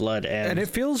so much blood, and it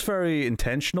feels very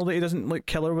intentional that he doesn't like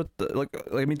kill her with like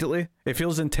immediately. It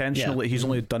feels intentional that he's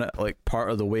only done it like part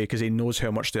of the way because he knows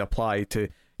how much to apply to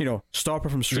stop her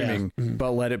from screaming,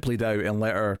 but let it bleed out and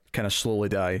let her kind of slowly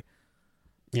die.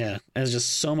 Yeah, and it's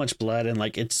just so much blood, and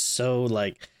like it's so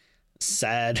like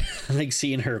sad, like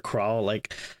seeing her crawl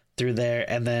like through there,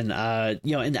 and then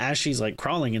and as she's like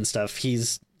crawling and stuff,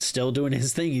 he's still doing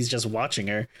his thing. He's just watching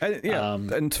her.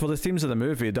 And for the themes of the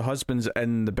movie, the husband's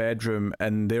in the bedroom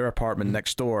in their apartment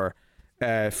next door,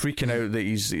 freaking out that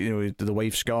he's the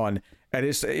wife's gone, and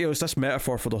it's this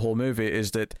metaphor for the whole movie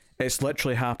is that it's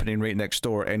literally happening right next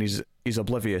door, and he's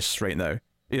oblivious right now.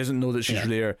 He doesn't know that she's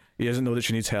there. He doesn't know that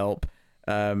she needs help.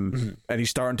 And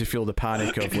he's starting to feel the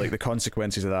panic of like the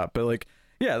consequences of that. But like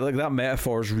that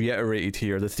metaphor is reiterated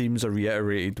here. The themes are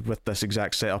reiterated with this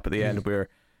exact setup at the end where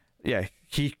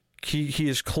he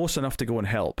is close enough to go and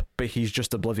help, but he's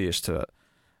just oblivious to it.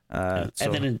 And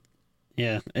then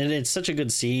and it's such a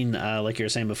good scene, like you were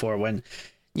saying before, when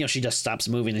she just stops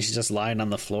moving and she's just lying on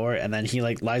the floor, and then he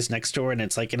like lies next to her, and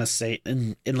it's like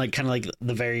in like kind of like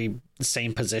the very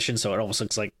same position, so it almost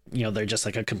looks like they're just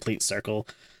like a complete circle.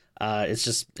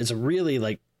 It's a really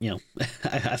like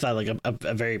I thought like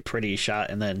a very pretty shot,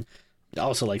 and then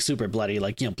also like super bloody,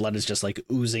 like blood is just like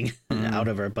oozing out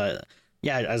of her, but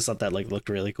I just thought that like looked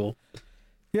really cool.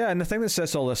 Yeah, and the thing that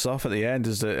sets all this off at the end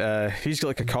is that he's got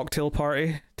like a cocktail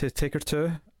party to take her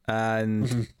to,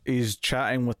 and he's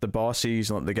chatting with the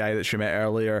bosses and like the guy that she met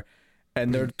earlier,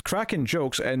 and they're cracking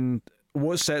jokes, and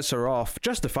what sets her off,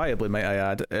 justifiably might I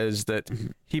add, is that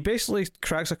he basically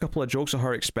cracks a couple of jokes at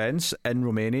her expense in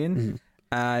Romanian,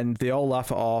 and they all laugh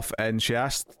it off, and she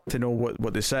asked to know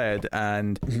what they said,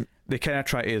 and they kind of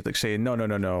try to like say no,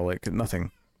 like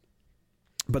nothing.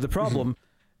 But the problem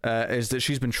is that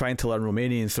she's been trying to learn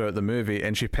Romanian throughout the movie,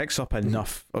 and she picks up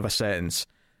enough of a sentence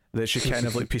that she kind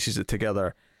of like pieces it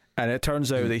together, and it turns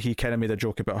out that he kind of made a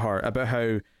joke about her, about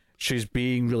how she's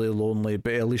being really lonely,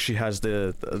 but at least she has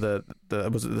the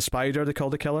was it the spider they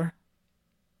called the killer?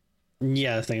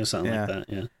 Yeah, I think it was something like that.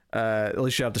 Yeah. At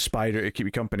least you have the spider to keep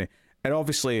you company. And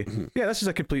obviously, this is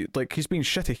a complete like he's being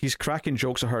shitty. He's cracking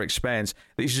jokes at her expense.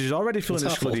 She's already feeling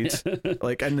excluded,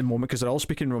 like in the moment because they're all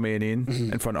speaking Romanian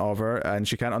in front of her, and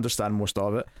she can't understand most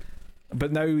of it.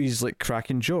 But now he's like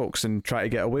cracking jokes and trying to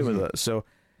get away with it. So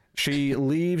she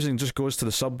leaves and just goes to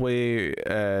the subway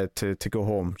to go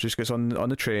home. She just gets on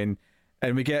the train,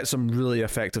 and we get some really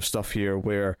effective stuff here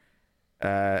where,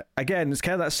 again, it's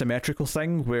kind of that symmetrical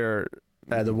thing where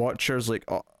the Watcher's like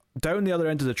down the other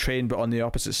end of the train but on the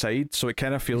opposite side, so it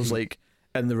kind of feels like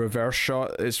in the reverse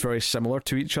shot it's very similar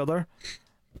to each other.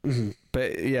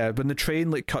 But yeah, when the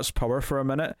train like cuts power for a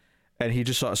minute, and he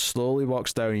just sort of slowly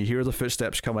walks down, you hear the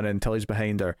footsteps coming in until he's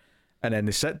behind her, and then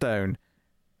they sit down,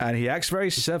 and he acts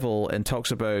very civil and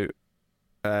talks about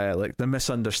like the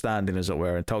misunderstanding, as it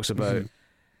were, and talks about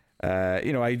I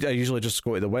usually just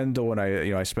go to the window, and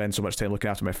I spend so much time looking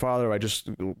after my father. I just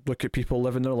look at people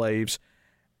living their lives,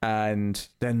 and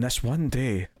then this one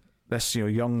day, this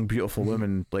young beautiful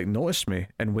woman like noticed me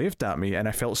and waved at me, and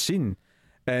I felt seen.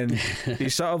 And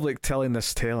he's sort of like telling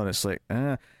this tale, and it's like,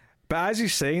 But as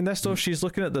he's saying this though, she's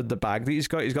looking at the bag that he's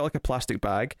got. He's got like a plastic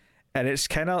bag. And it's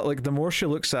kind of like the more she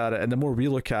looks at it and the more we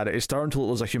look at it, it's starting to look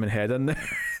like there's a human head in there.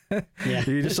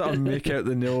 You just sort of make out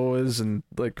the nose and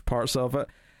like parts of it.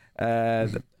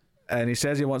 And he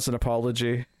says he wants an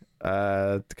apology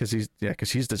because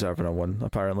he's deserving of one,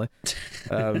 apparently.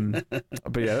 But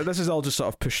yeah, this is all just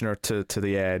sort of pushing her to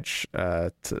the edge.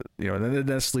 And then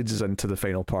this leads us into the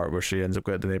final part where she ends up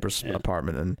going to the neighbor's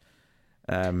apartment.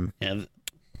 And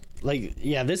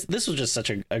this was just such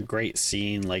a great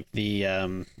scene. Like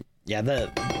the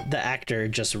actor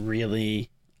just really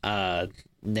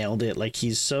nailed it. Like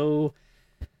he's so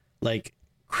like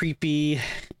creepy,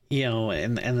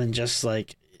 and then just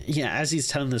like as he's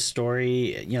telling the story,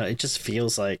 it just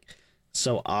feels like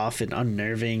so off and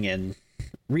unnerving, and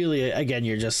really again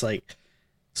you're just like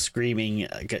screaming,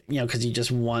 because you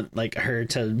just want like her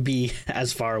to be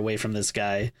as far away from this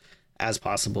guy as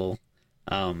possible.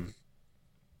 And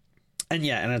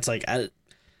it's like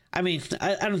I mean,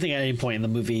 I don't think at any point in the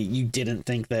movie you didn't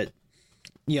think that,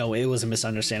 it was a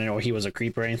misunderstanding or he was a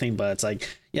creep or anything, but it's like,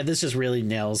 this just really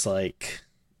nails like,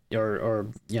 or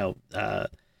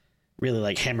really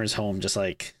like hammers home just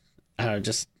like,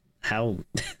 just how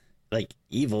like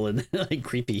evil and like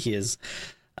creepy he is.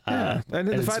 And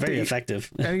the it's fact very that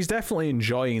effective. And he's definitely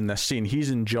enjoying this scene. He's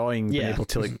enjoying being able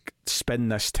to like spin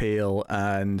this tale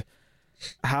and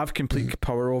have complete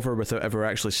power over without ever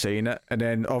actually saying it, and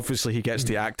then obviously he gets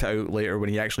to act out later when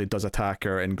he actually does attack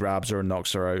her and grabs her and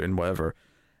knocks her out and whatever.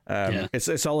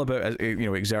 It's all about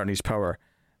exerting his power.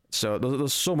 So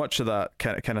there's so much of that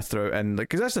kind of throughout, and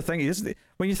because that's the thing is,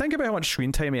 when you think about how much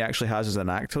screen time he actually has as an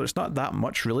actor, it's not that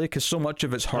much really, because so much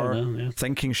of it's her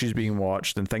thinking she's being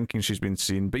watched and thinking she's being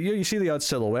seen. But you see the odd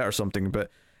silhouette or something, but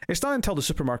it's not until the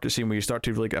supermarket scene where you start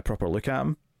to really get a proper look at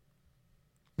him.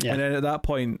 Yeah. And then at that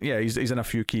point, he's in a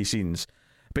few key scenes,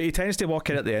 but he tends to walk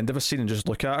in at the end of a scene and just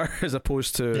look at her, as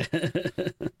opposed to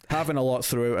having a lot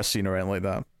throughout a scene or anything like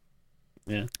that.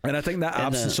 Yeah, and I think that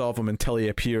absence of him until he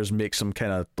appears makes him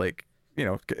kind of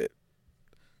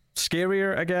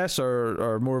scarier, I guess,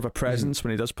 or more of a presence when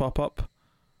he does pop up.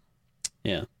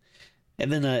 Yeah,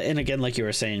 and then and again, like you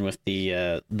were saying with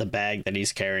the bag that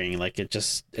he's carrying, like it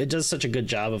does such a good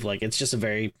job of it's just a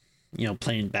very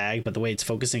plain bag, but the way it's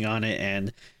focusing on it,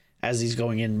 and as he's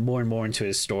going in more and more into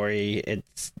his story,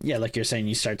 it's like you're saying,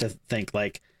 you start to think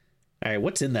all right,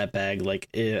 what's in that bag?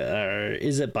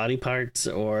 Is it body parts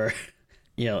or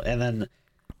and then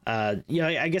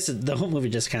I guess the whole movie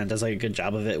just kind of does a good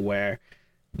job of it, where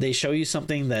they show you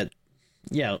something that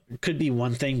could be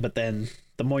one thing, but then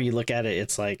the more you look at it,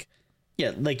 it's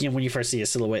when you first see a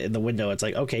silhouette in the window, it's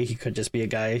okay, he could just be a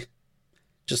guy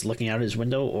just looking out his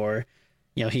window, or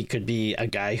he could be a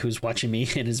guy who's watching me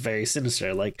and is very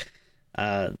sinister.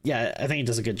 I think it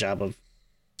does a good job of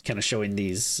kind of showing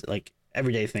these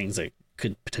everyday things that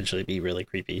could potentially be really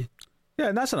creepy. Yeah,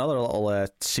 and that's another little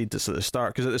seed that's at the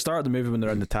start, because at the start of the movie, when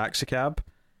they're in the taxi cab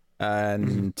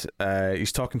and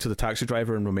he's talking to the taxi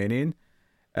driver in Romanian,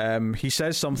 he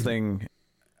says something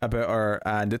about her,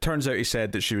 and it turns out he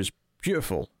said that she was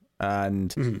beautiful,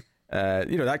 and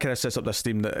that kind of sets up this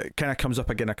theme that kind of comes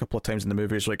up again a couple of times in the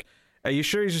movie. It's are you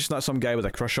sure he's just not some guy with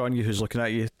a crush on you who's looking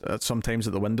at you sometimes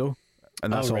at the window?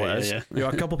 And that's all it is. Yeah.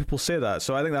 A couple of people say that,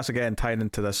 so I think that's again tying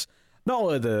into this, not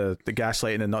only the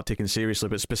gaslighting and not taken seriously,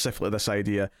 but specifically this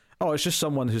idea, it's just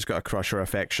someone who's got a crush or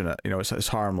affectionate, it's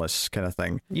harmless kind of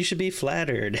thing. You should be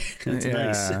flattered. It's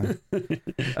nice.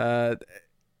 And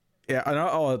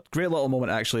a great little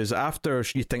moment actually is after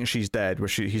you think she's dead, where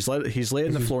he's laying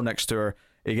on the floor next to her.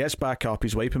 He gets back up,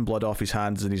 he's wiping blood off his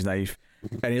hands and his knife,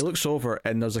 and he looks over,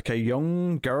 and there's a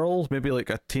young girl, maybe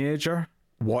a teenager,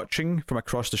 watching from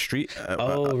across the street in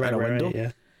a window. Right,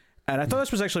 yeah. And I thought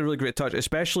this was actually a really great touch,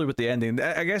 especially with the ending.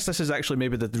 I guess this is actually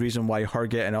maybe the reason why her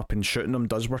getting up and shooting him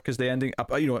does work as the ending.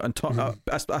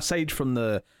 Aside from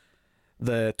the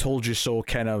told you so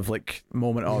kind of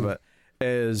moment of it,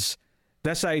 is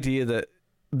this idea that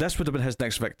this would have been his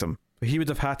next victim. He would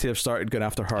have had to have started going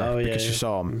after her because she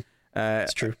saw him.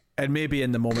 That's true. And maybe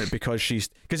in the moment, because he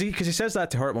says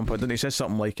that to her at one point, then he says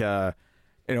something like,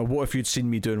 what if you'd seen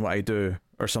me doing what I do,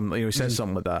 or something. He says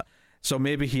something like that. So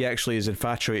maybe he actually is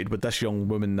infatuated with this young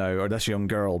woman now, or this young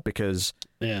girl, because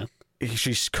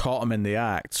she's caught him in the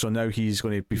act. So now he's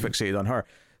going to be fixated on her.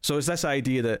 So it's this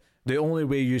idea that the only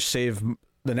way you save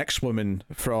the next woman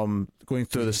from going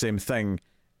through the same thing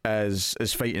is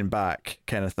fighting back,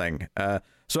 kind of thing.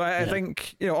 So I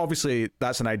think, obviously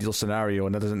that's an ideal scenario,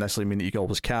 and that doesn't necessarily mean that you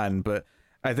always can, but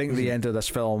I think the end of this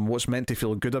film, what's meant to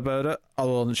feel good about it,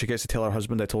 other than she gets to tell her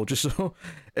husband, I told you so,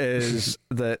 is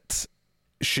that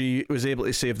she was able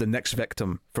to save the next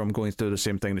victim from going through the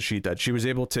same thing that she did. She was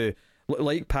able to,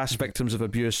 like past victims of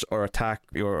abuse or attack,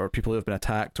 or people who have been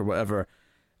attacked or whatever,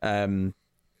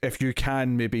 if you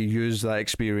can maybe use that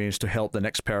experience to help the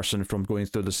next person from going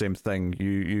through the same thing,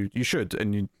 you should.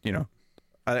 And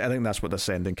I think that's what this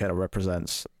ending kind of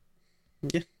represents.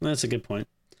 Yeah, that's a good point.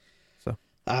 So,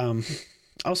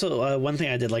 also, one thing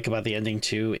I did like about the ending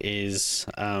too is,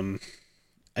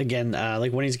 again,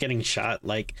 when he's getting shot,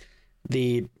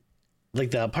 the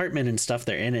apartment and stuff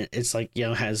they're in, it's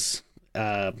has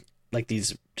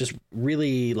these just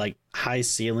really high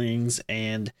ceilings,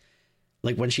 and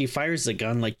when she fires the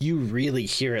gun, you really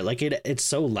hear it, it's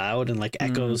so loud and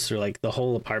echoes through the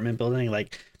whole apartment building. I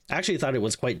actually thought it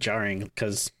was quite jarring,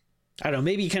 because I don't know,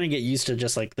 maybe you kind of get used to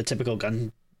just the typical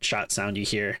gunshot sound you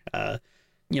hear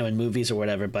in movies or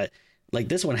whatever, but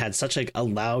this one had such a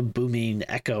loud booming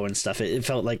echo and stuff. It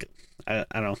felt I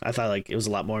don't know, I thought it was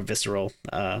a lot more visceral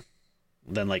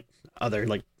than other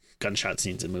gunshot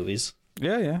scenes in movies.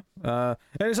 And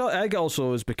it's I think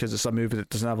also is because it's a movie that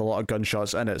doesn't have a lot of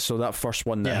gunshots in it, so that first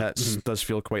one that hits does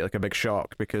feel quite like a big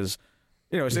shock, because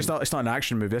it's not an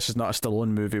action movie. This is not a Stallone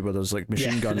movie where there's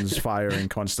machine guns firing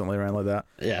constantly around like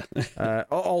that.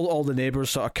 All the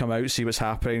neighbors sort of come out, see what's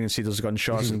happening, and see those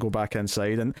gunshots and go back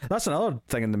inside. And that's another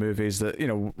thing in the movie, is that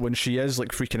when she is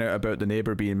freaking out about the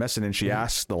neighbor being missing, and she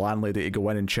asks the landlady to go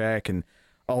in and check, and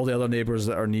all the other neighbors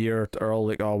that are near are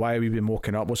all oh, why have we been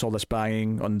woken up? What's all this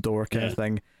banging on the door kind of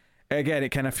thing? Again, it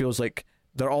kind of feels like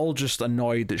they're all just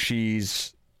annoyed that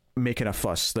she's making a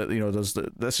fuss that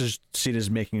this is seen as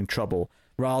making trouble,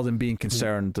 rather than being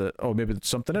concerned that maybe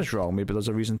something is wrong, maybe there's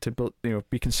a reason to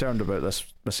be concerned about this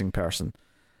missing person.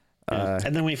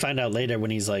 And then we find out later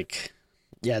when he's like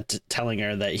telling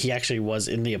her that he actually was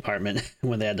in the apartment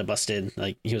when they had to bust in,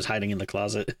 like he was hiding in the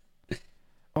closet.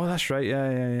 Oh, that's right.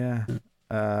 Yeah.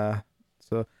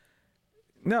 So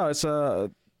no, it's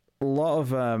a lot of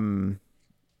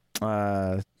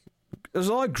there's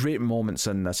a lot of great moments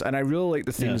in this, and I really like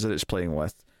the themes that it's playing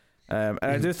with. And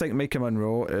I do think Maika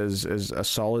Monroe is a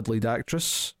solid lead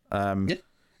actress. I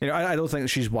don't think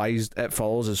she's wise. It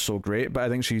Follows is so great, but I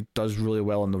think she does really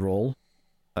well in the role.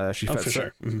 She fits for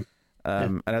sure. it.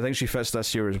 And I think she fits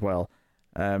this year as well.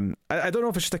 I don't know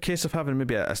if it's just a case of having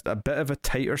maybe a bit of a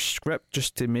tighter script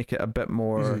just to make it a bit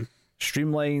more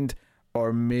streamlined,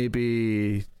 or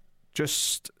maybe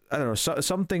just, I don't know,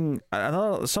 something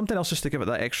else just to give it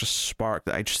that extra spark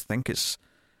that I just think it's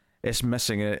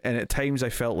missing. And at times I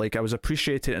felt like I was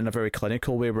appreciating it in a very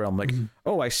clinical way, where I'm like,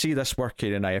 I see this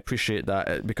working and I appreciate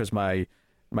that because my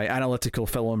analytical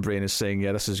film brain is saying,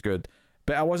 yeah, this is good.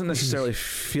 But I wasn't necessarily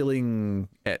feeling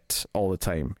it all the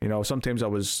time. Sometimes I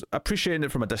was appreciating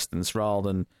it from a distance rather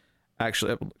than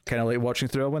actually kind of like watching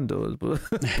through a window.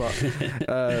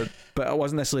 but I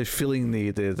wasn't necessarily feeling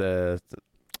the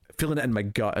feeling it in my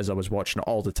gut as I was watching it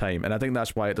all the time. And I think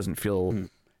that's why it doesn't feel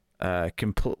like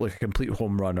a complete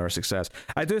home run or a success.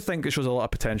 I do think it shows a lot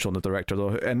of potential in the director, though.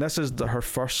 And this is her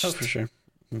first for sure.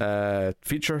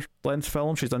 feature length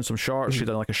film. She's done some shorts. She's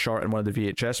done like a short in one of the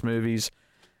VHS movies,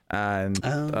 and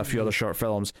a few other short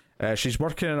films. She's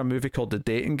working on a movie called The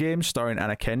Dating Game, starring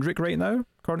Anna Kendrick right now,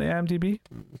 according to IMDb.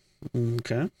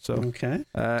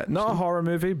 Not a horror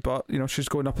movie, but she's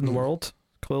going up in the world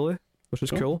clearly, which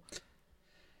is cool.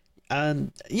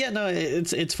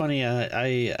 It's funny.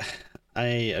 I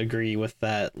agree with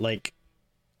that. Like,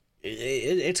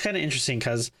 it's kind of interesting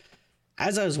because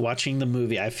as I was watching the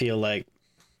movie, I feel like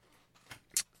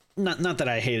not that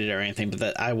I hated it or anything, but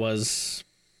that I was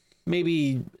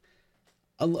maybe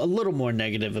a little more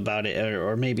negative about it,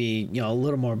 or maybe a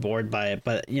little more bored by it.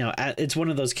 But it's one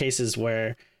of those cases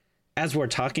where, as we're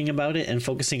talking about it and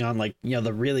focusing on like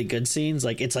the really good scenes,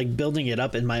 like it's like building it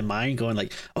up in my mind, going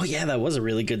like, oh yeah, that was a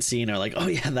really good scene, or like, oh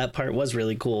yeah, that part was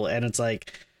really cool. And it's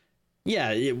like,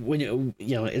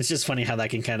 it's just funny how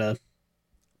that can kind of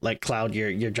like cloud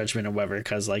your judgment or whatever.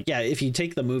 Because like, if you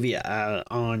take the movie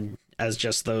on as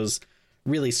just those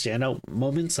really standout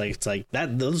moments, like it's like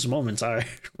that, those moments are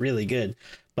really good.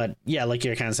 But like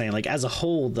you're kind of saying, like as a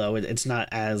whole though, it's not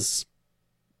as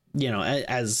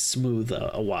as smooth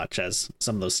a watch as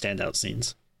some of those standout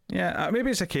scenes.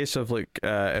 Maybe it's a case of like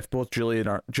if both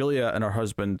Julia and her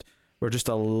husband were just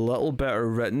a little better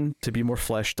written to be more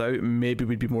fleshed out, maybe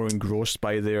we'd be more engrossed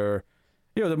by their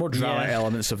the more drama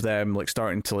elements of them like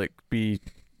starting to like be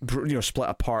split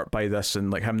apart by this,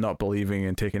 and like him not believing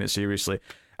and taking it seriously.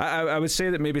 I would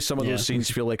say that maybe some of those scenes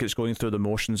feel like it's going through the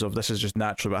motions of this is just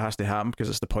naturally what has to happen because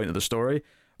it's the point of the story,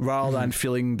 rather than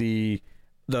feeling the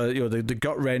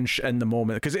gut wrench in the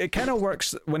moment. Because it kind of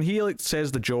works when he like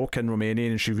says the joke in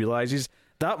Romanian and she realizes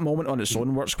that moment on its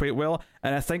own works quite well.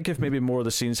 And I think if maybe more of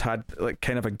the scenes had like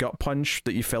kind of a gut punch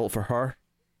that you felt for her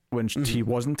when he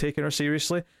wasn't taking her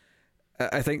seriously,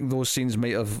 I think those scenes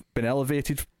might have been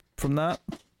elevated from that,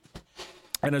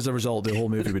 and as a result the whole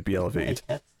movie would be elevated.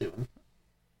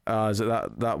 Is it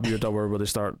that weird hour where they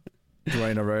start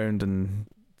running around and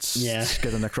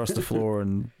skidding across the floor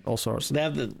and all sorts? They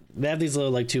have these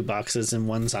little like two boxes, and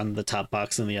one's on the top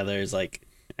box and the other is like,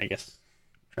 I guess,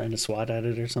 trying to swat at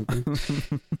it or something.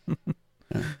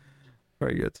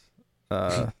 Very good.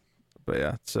 But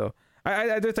yeah, so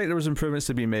I do think there was improvements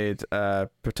to be made,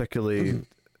 particularly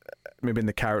maybe in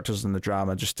the characters and the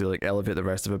drama, just to like elevate the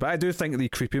rest of it. But I do think the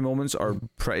creepy moments are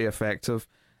pretty effective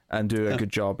and do a good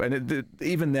job, and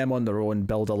even them on their own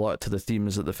build a lot to the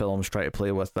themes that the films try to play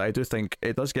with. I do think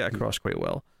it does get across quite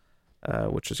well,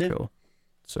 which is cool.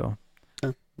 So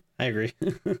I agree.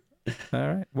 All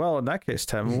right, well, in that case,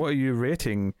 Tim, what are you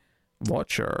rating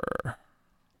Watcher?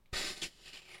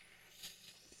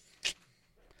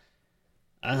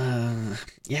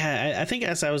 I think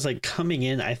as I was like coming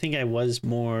in, I think I was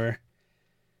more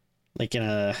like in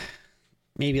a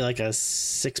maybe like a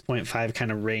 6.5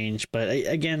 kind of range, but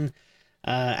again,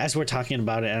 as we're talking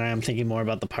about it and I'm thinking more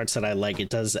about the parts that I like, it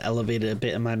does elevate it a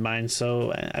bit in my mind.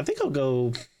 So I think I'll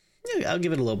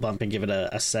give it a little bump and give it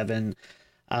a 7.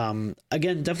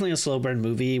 Again, definitely a slow burn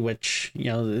movie, which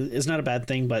is not a bad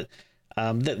thing, but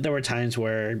there were times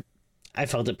where I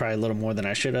felt it probably a little more than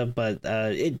I should have, but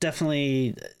it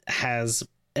definitely has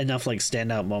enough like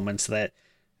standout moments that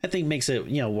I think makes it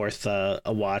worth a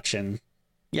watch. And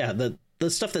the the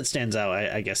stuff that stands out,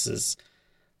 I guess, is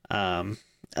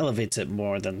elevates it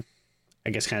more than,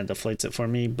 I guess, kind of deflates it for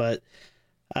me. But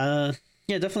yeah,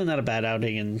 definitely not a bad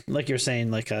outing. And like you're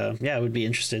saying, like yeah, I would be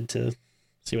interested to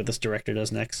see what this director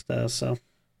does next. So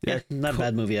yeah, not a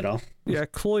bad movie at all. Yeah,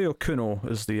 Chloe Okuno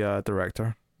is the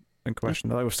director in question.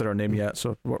 I don't think we've said her name yet,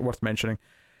 so worth mentioning.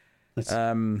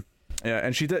 Yeah,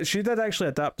 and she did actually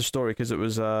adapt the story because it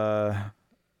was well,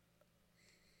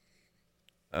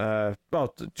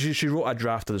 she wrote a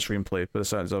draft of the screenplay, by the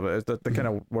sounds of it. The kind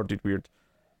of worded weird.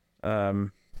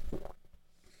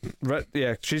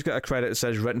 Yeah, she's got a credit that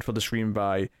says written for the screen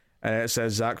by, and it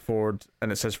says Zach Ford,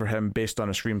 and it says for him based on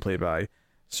a screenplay by.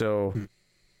 So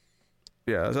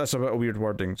yeah, that's a bit of weird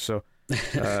wording. So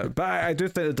but I do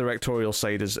think the directorial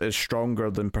side is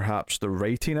stronger than perhaps the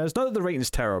writing is. Not that the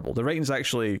writing's terrible. The writing's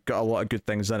actually got a lot of good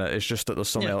things in it. It's just that there's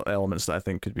some elements that I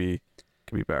think could be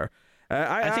better.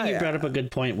 I think you brought up a good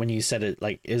point when you said it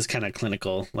like is kind of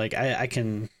clinical. Like I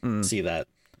can see that.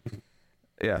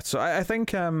 Yeah, so I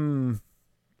think I'll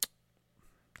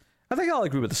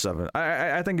agree with the 7.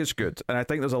 I think it's good, and I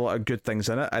think there's a lot of good things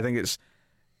in it. I think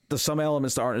there's some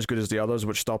elements that aren't as good as the others,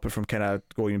 which stop it from kind of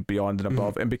going beyond and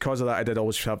above. And because of that, I did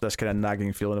always have this kind of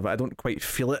nagging feeling of it. I don't quite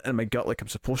feel it in my gut like I'm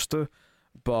supposed to,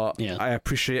 but I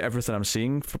appreciate everything I'm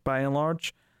seeing by and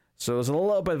large. So there's a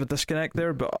little bit of a disconnect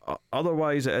there, but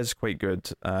otherwise it is quite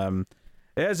good. It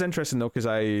is interesting though, because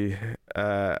I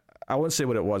won't say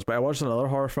what it was, but I watched another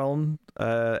horror film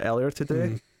earlier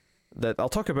today that I'll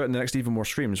talk about in the next Even More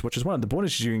Streams, which is one of the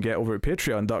bonuses you can get over at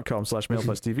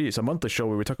patreon.com/MailPlusTV. It's a monthly show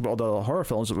where we talk about all the horror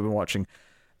films that we've been watching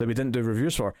that we didn't do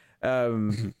reviews for.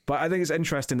 But I think it's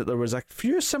interesting that there was a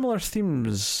few similar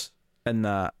themes in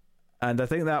that, and I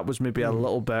think that was maybe a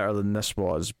little better than this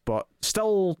was, but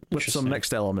still with some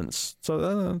mixed elements.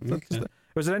 So it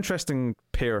was an interesting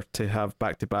pair to have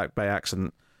back to back by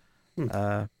accident.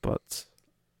 But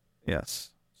yes,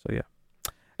 so yeah.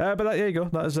 But there you go.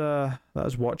 That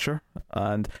is Watcher,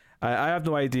 and I have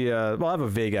no idea. Well, I have a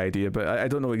vague idea, but I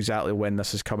don't know exactly when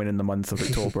this is coming in the month of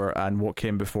October and what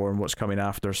came before and what's coming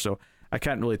after. So I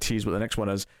can't really tease what the next one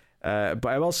is. But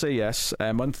I will say yes,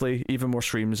 monthly, Even More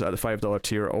Streams at the $5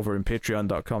 tier over in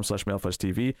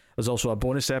patreon.com/MailFuzzTV. There's also a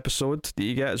bonus episode that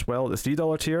you get as well at the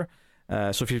 $3 tier.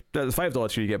 So if you at the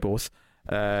 $5 tier, you get both.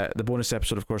 The bonus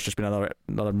episode, of course, just been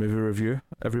another movie review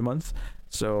every month.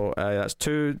 So that's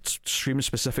 2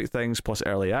 stream-specific things plus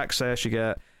early access you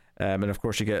get. And of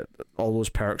course, you get all those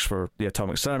perks for the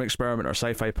Atomic Cinema Experiment or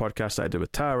sci-fi podcast that I do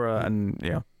with Tara. And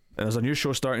and there's a new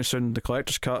show starting soon, The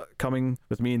Collector's Cut, coming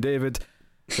with me and David.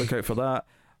 Look out for that.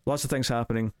 Lots of things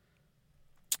happening.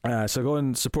 So go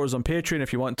and support us on Patreon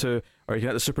if you want to, or you can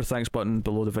hit the super thanks button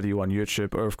below the video on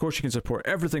YouTube, or of course you can support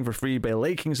everything for free by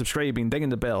liking, subscribing, dinging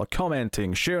the bell,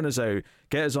 commenting, sharing us out,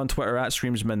 get us on Twitter at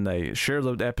Streams Midnight, share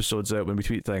the episodes out when we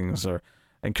tweet things, or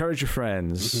encourage your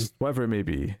friends, whatever it may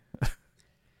be.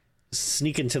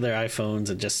 Sneak into their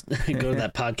iPhones and just go to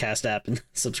that podcast app and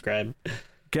subscribe.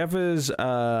 Give us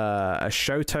a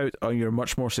shout out on your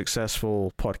much more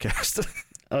successful podcast.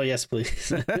 Oh yes,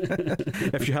 please.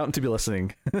 If you happen to be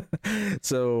listening.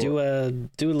 So do a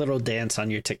little dance on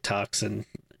your TikToks and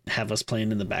have us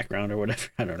playing in the background or whatever.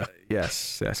 I don't know.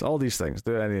 Yes, all these things.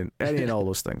 Do any and all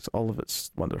those things. All of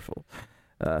it's wonderful.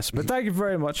 But thank you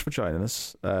very much for joining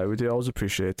us. We do always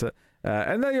appreciate it.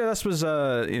 And then this was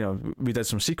we did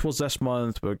some sequels this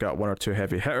month. We got 1 or 2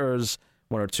 heavy hitters,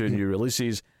 1 or 2 new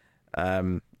releases.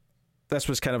 This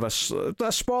was kind of a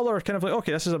smaller kind of like,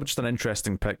 okay, this is just an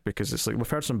interesting pick because it's like we've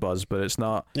heard some buzz, but it's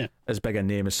not as big a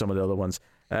name as some of the other ones.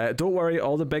 Don't worry,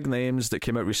 all the big names that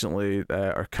came out recently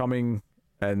are coming,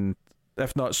 and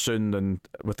if not soon, then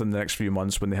within the next few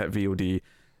months when they hit VOD.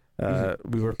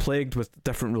 We were plagued with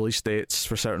different release dates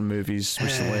for certain movies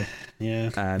recently,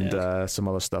 and some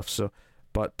other stuff. So,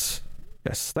 but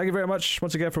yes, thank you very much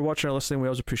once again for watching or listening. We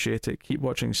always appreciate it. Keep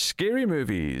watching scary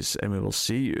movies, and we will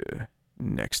see you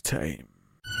next time.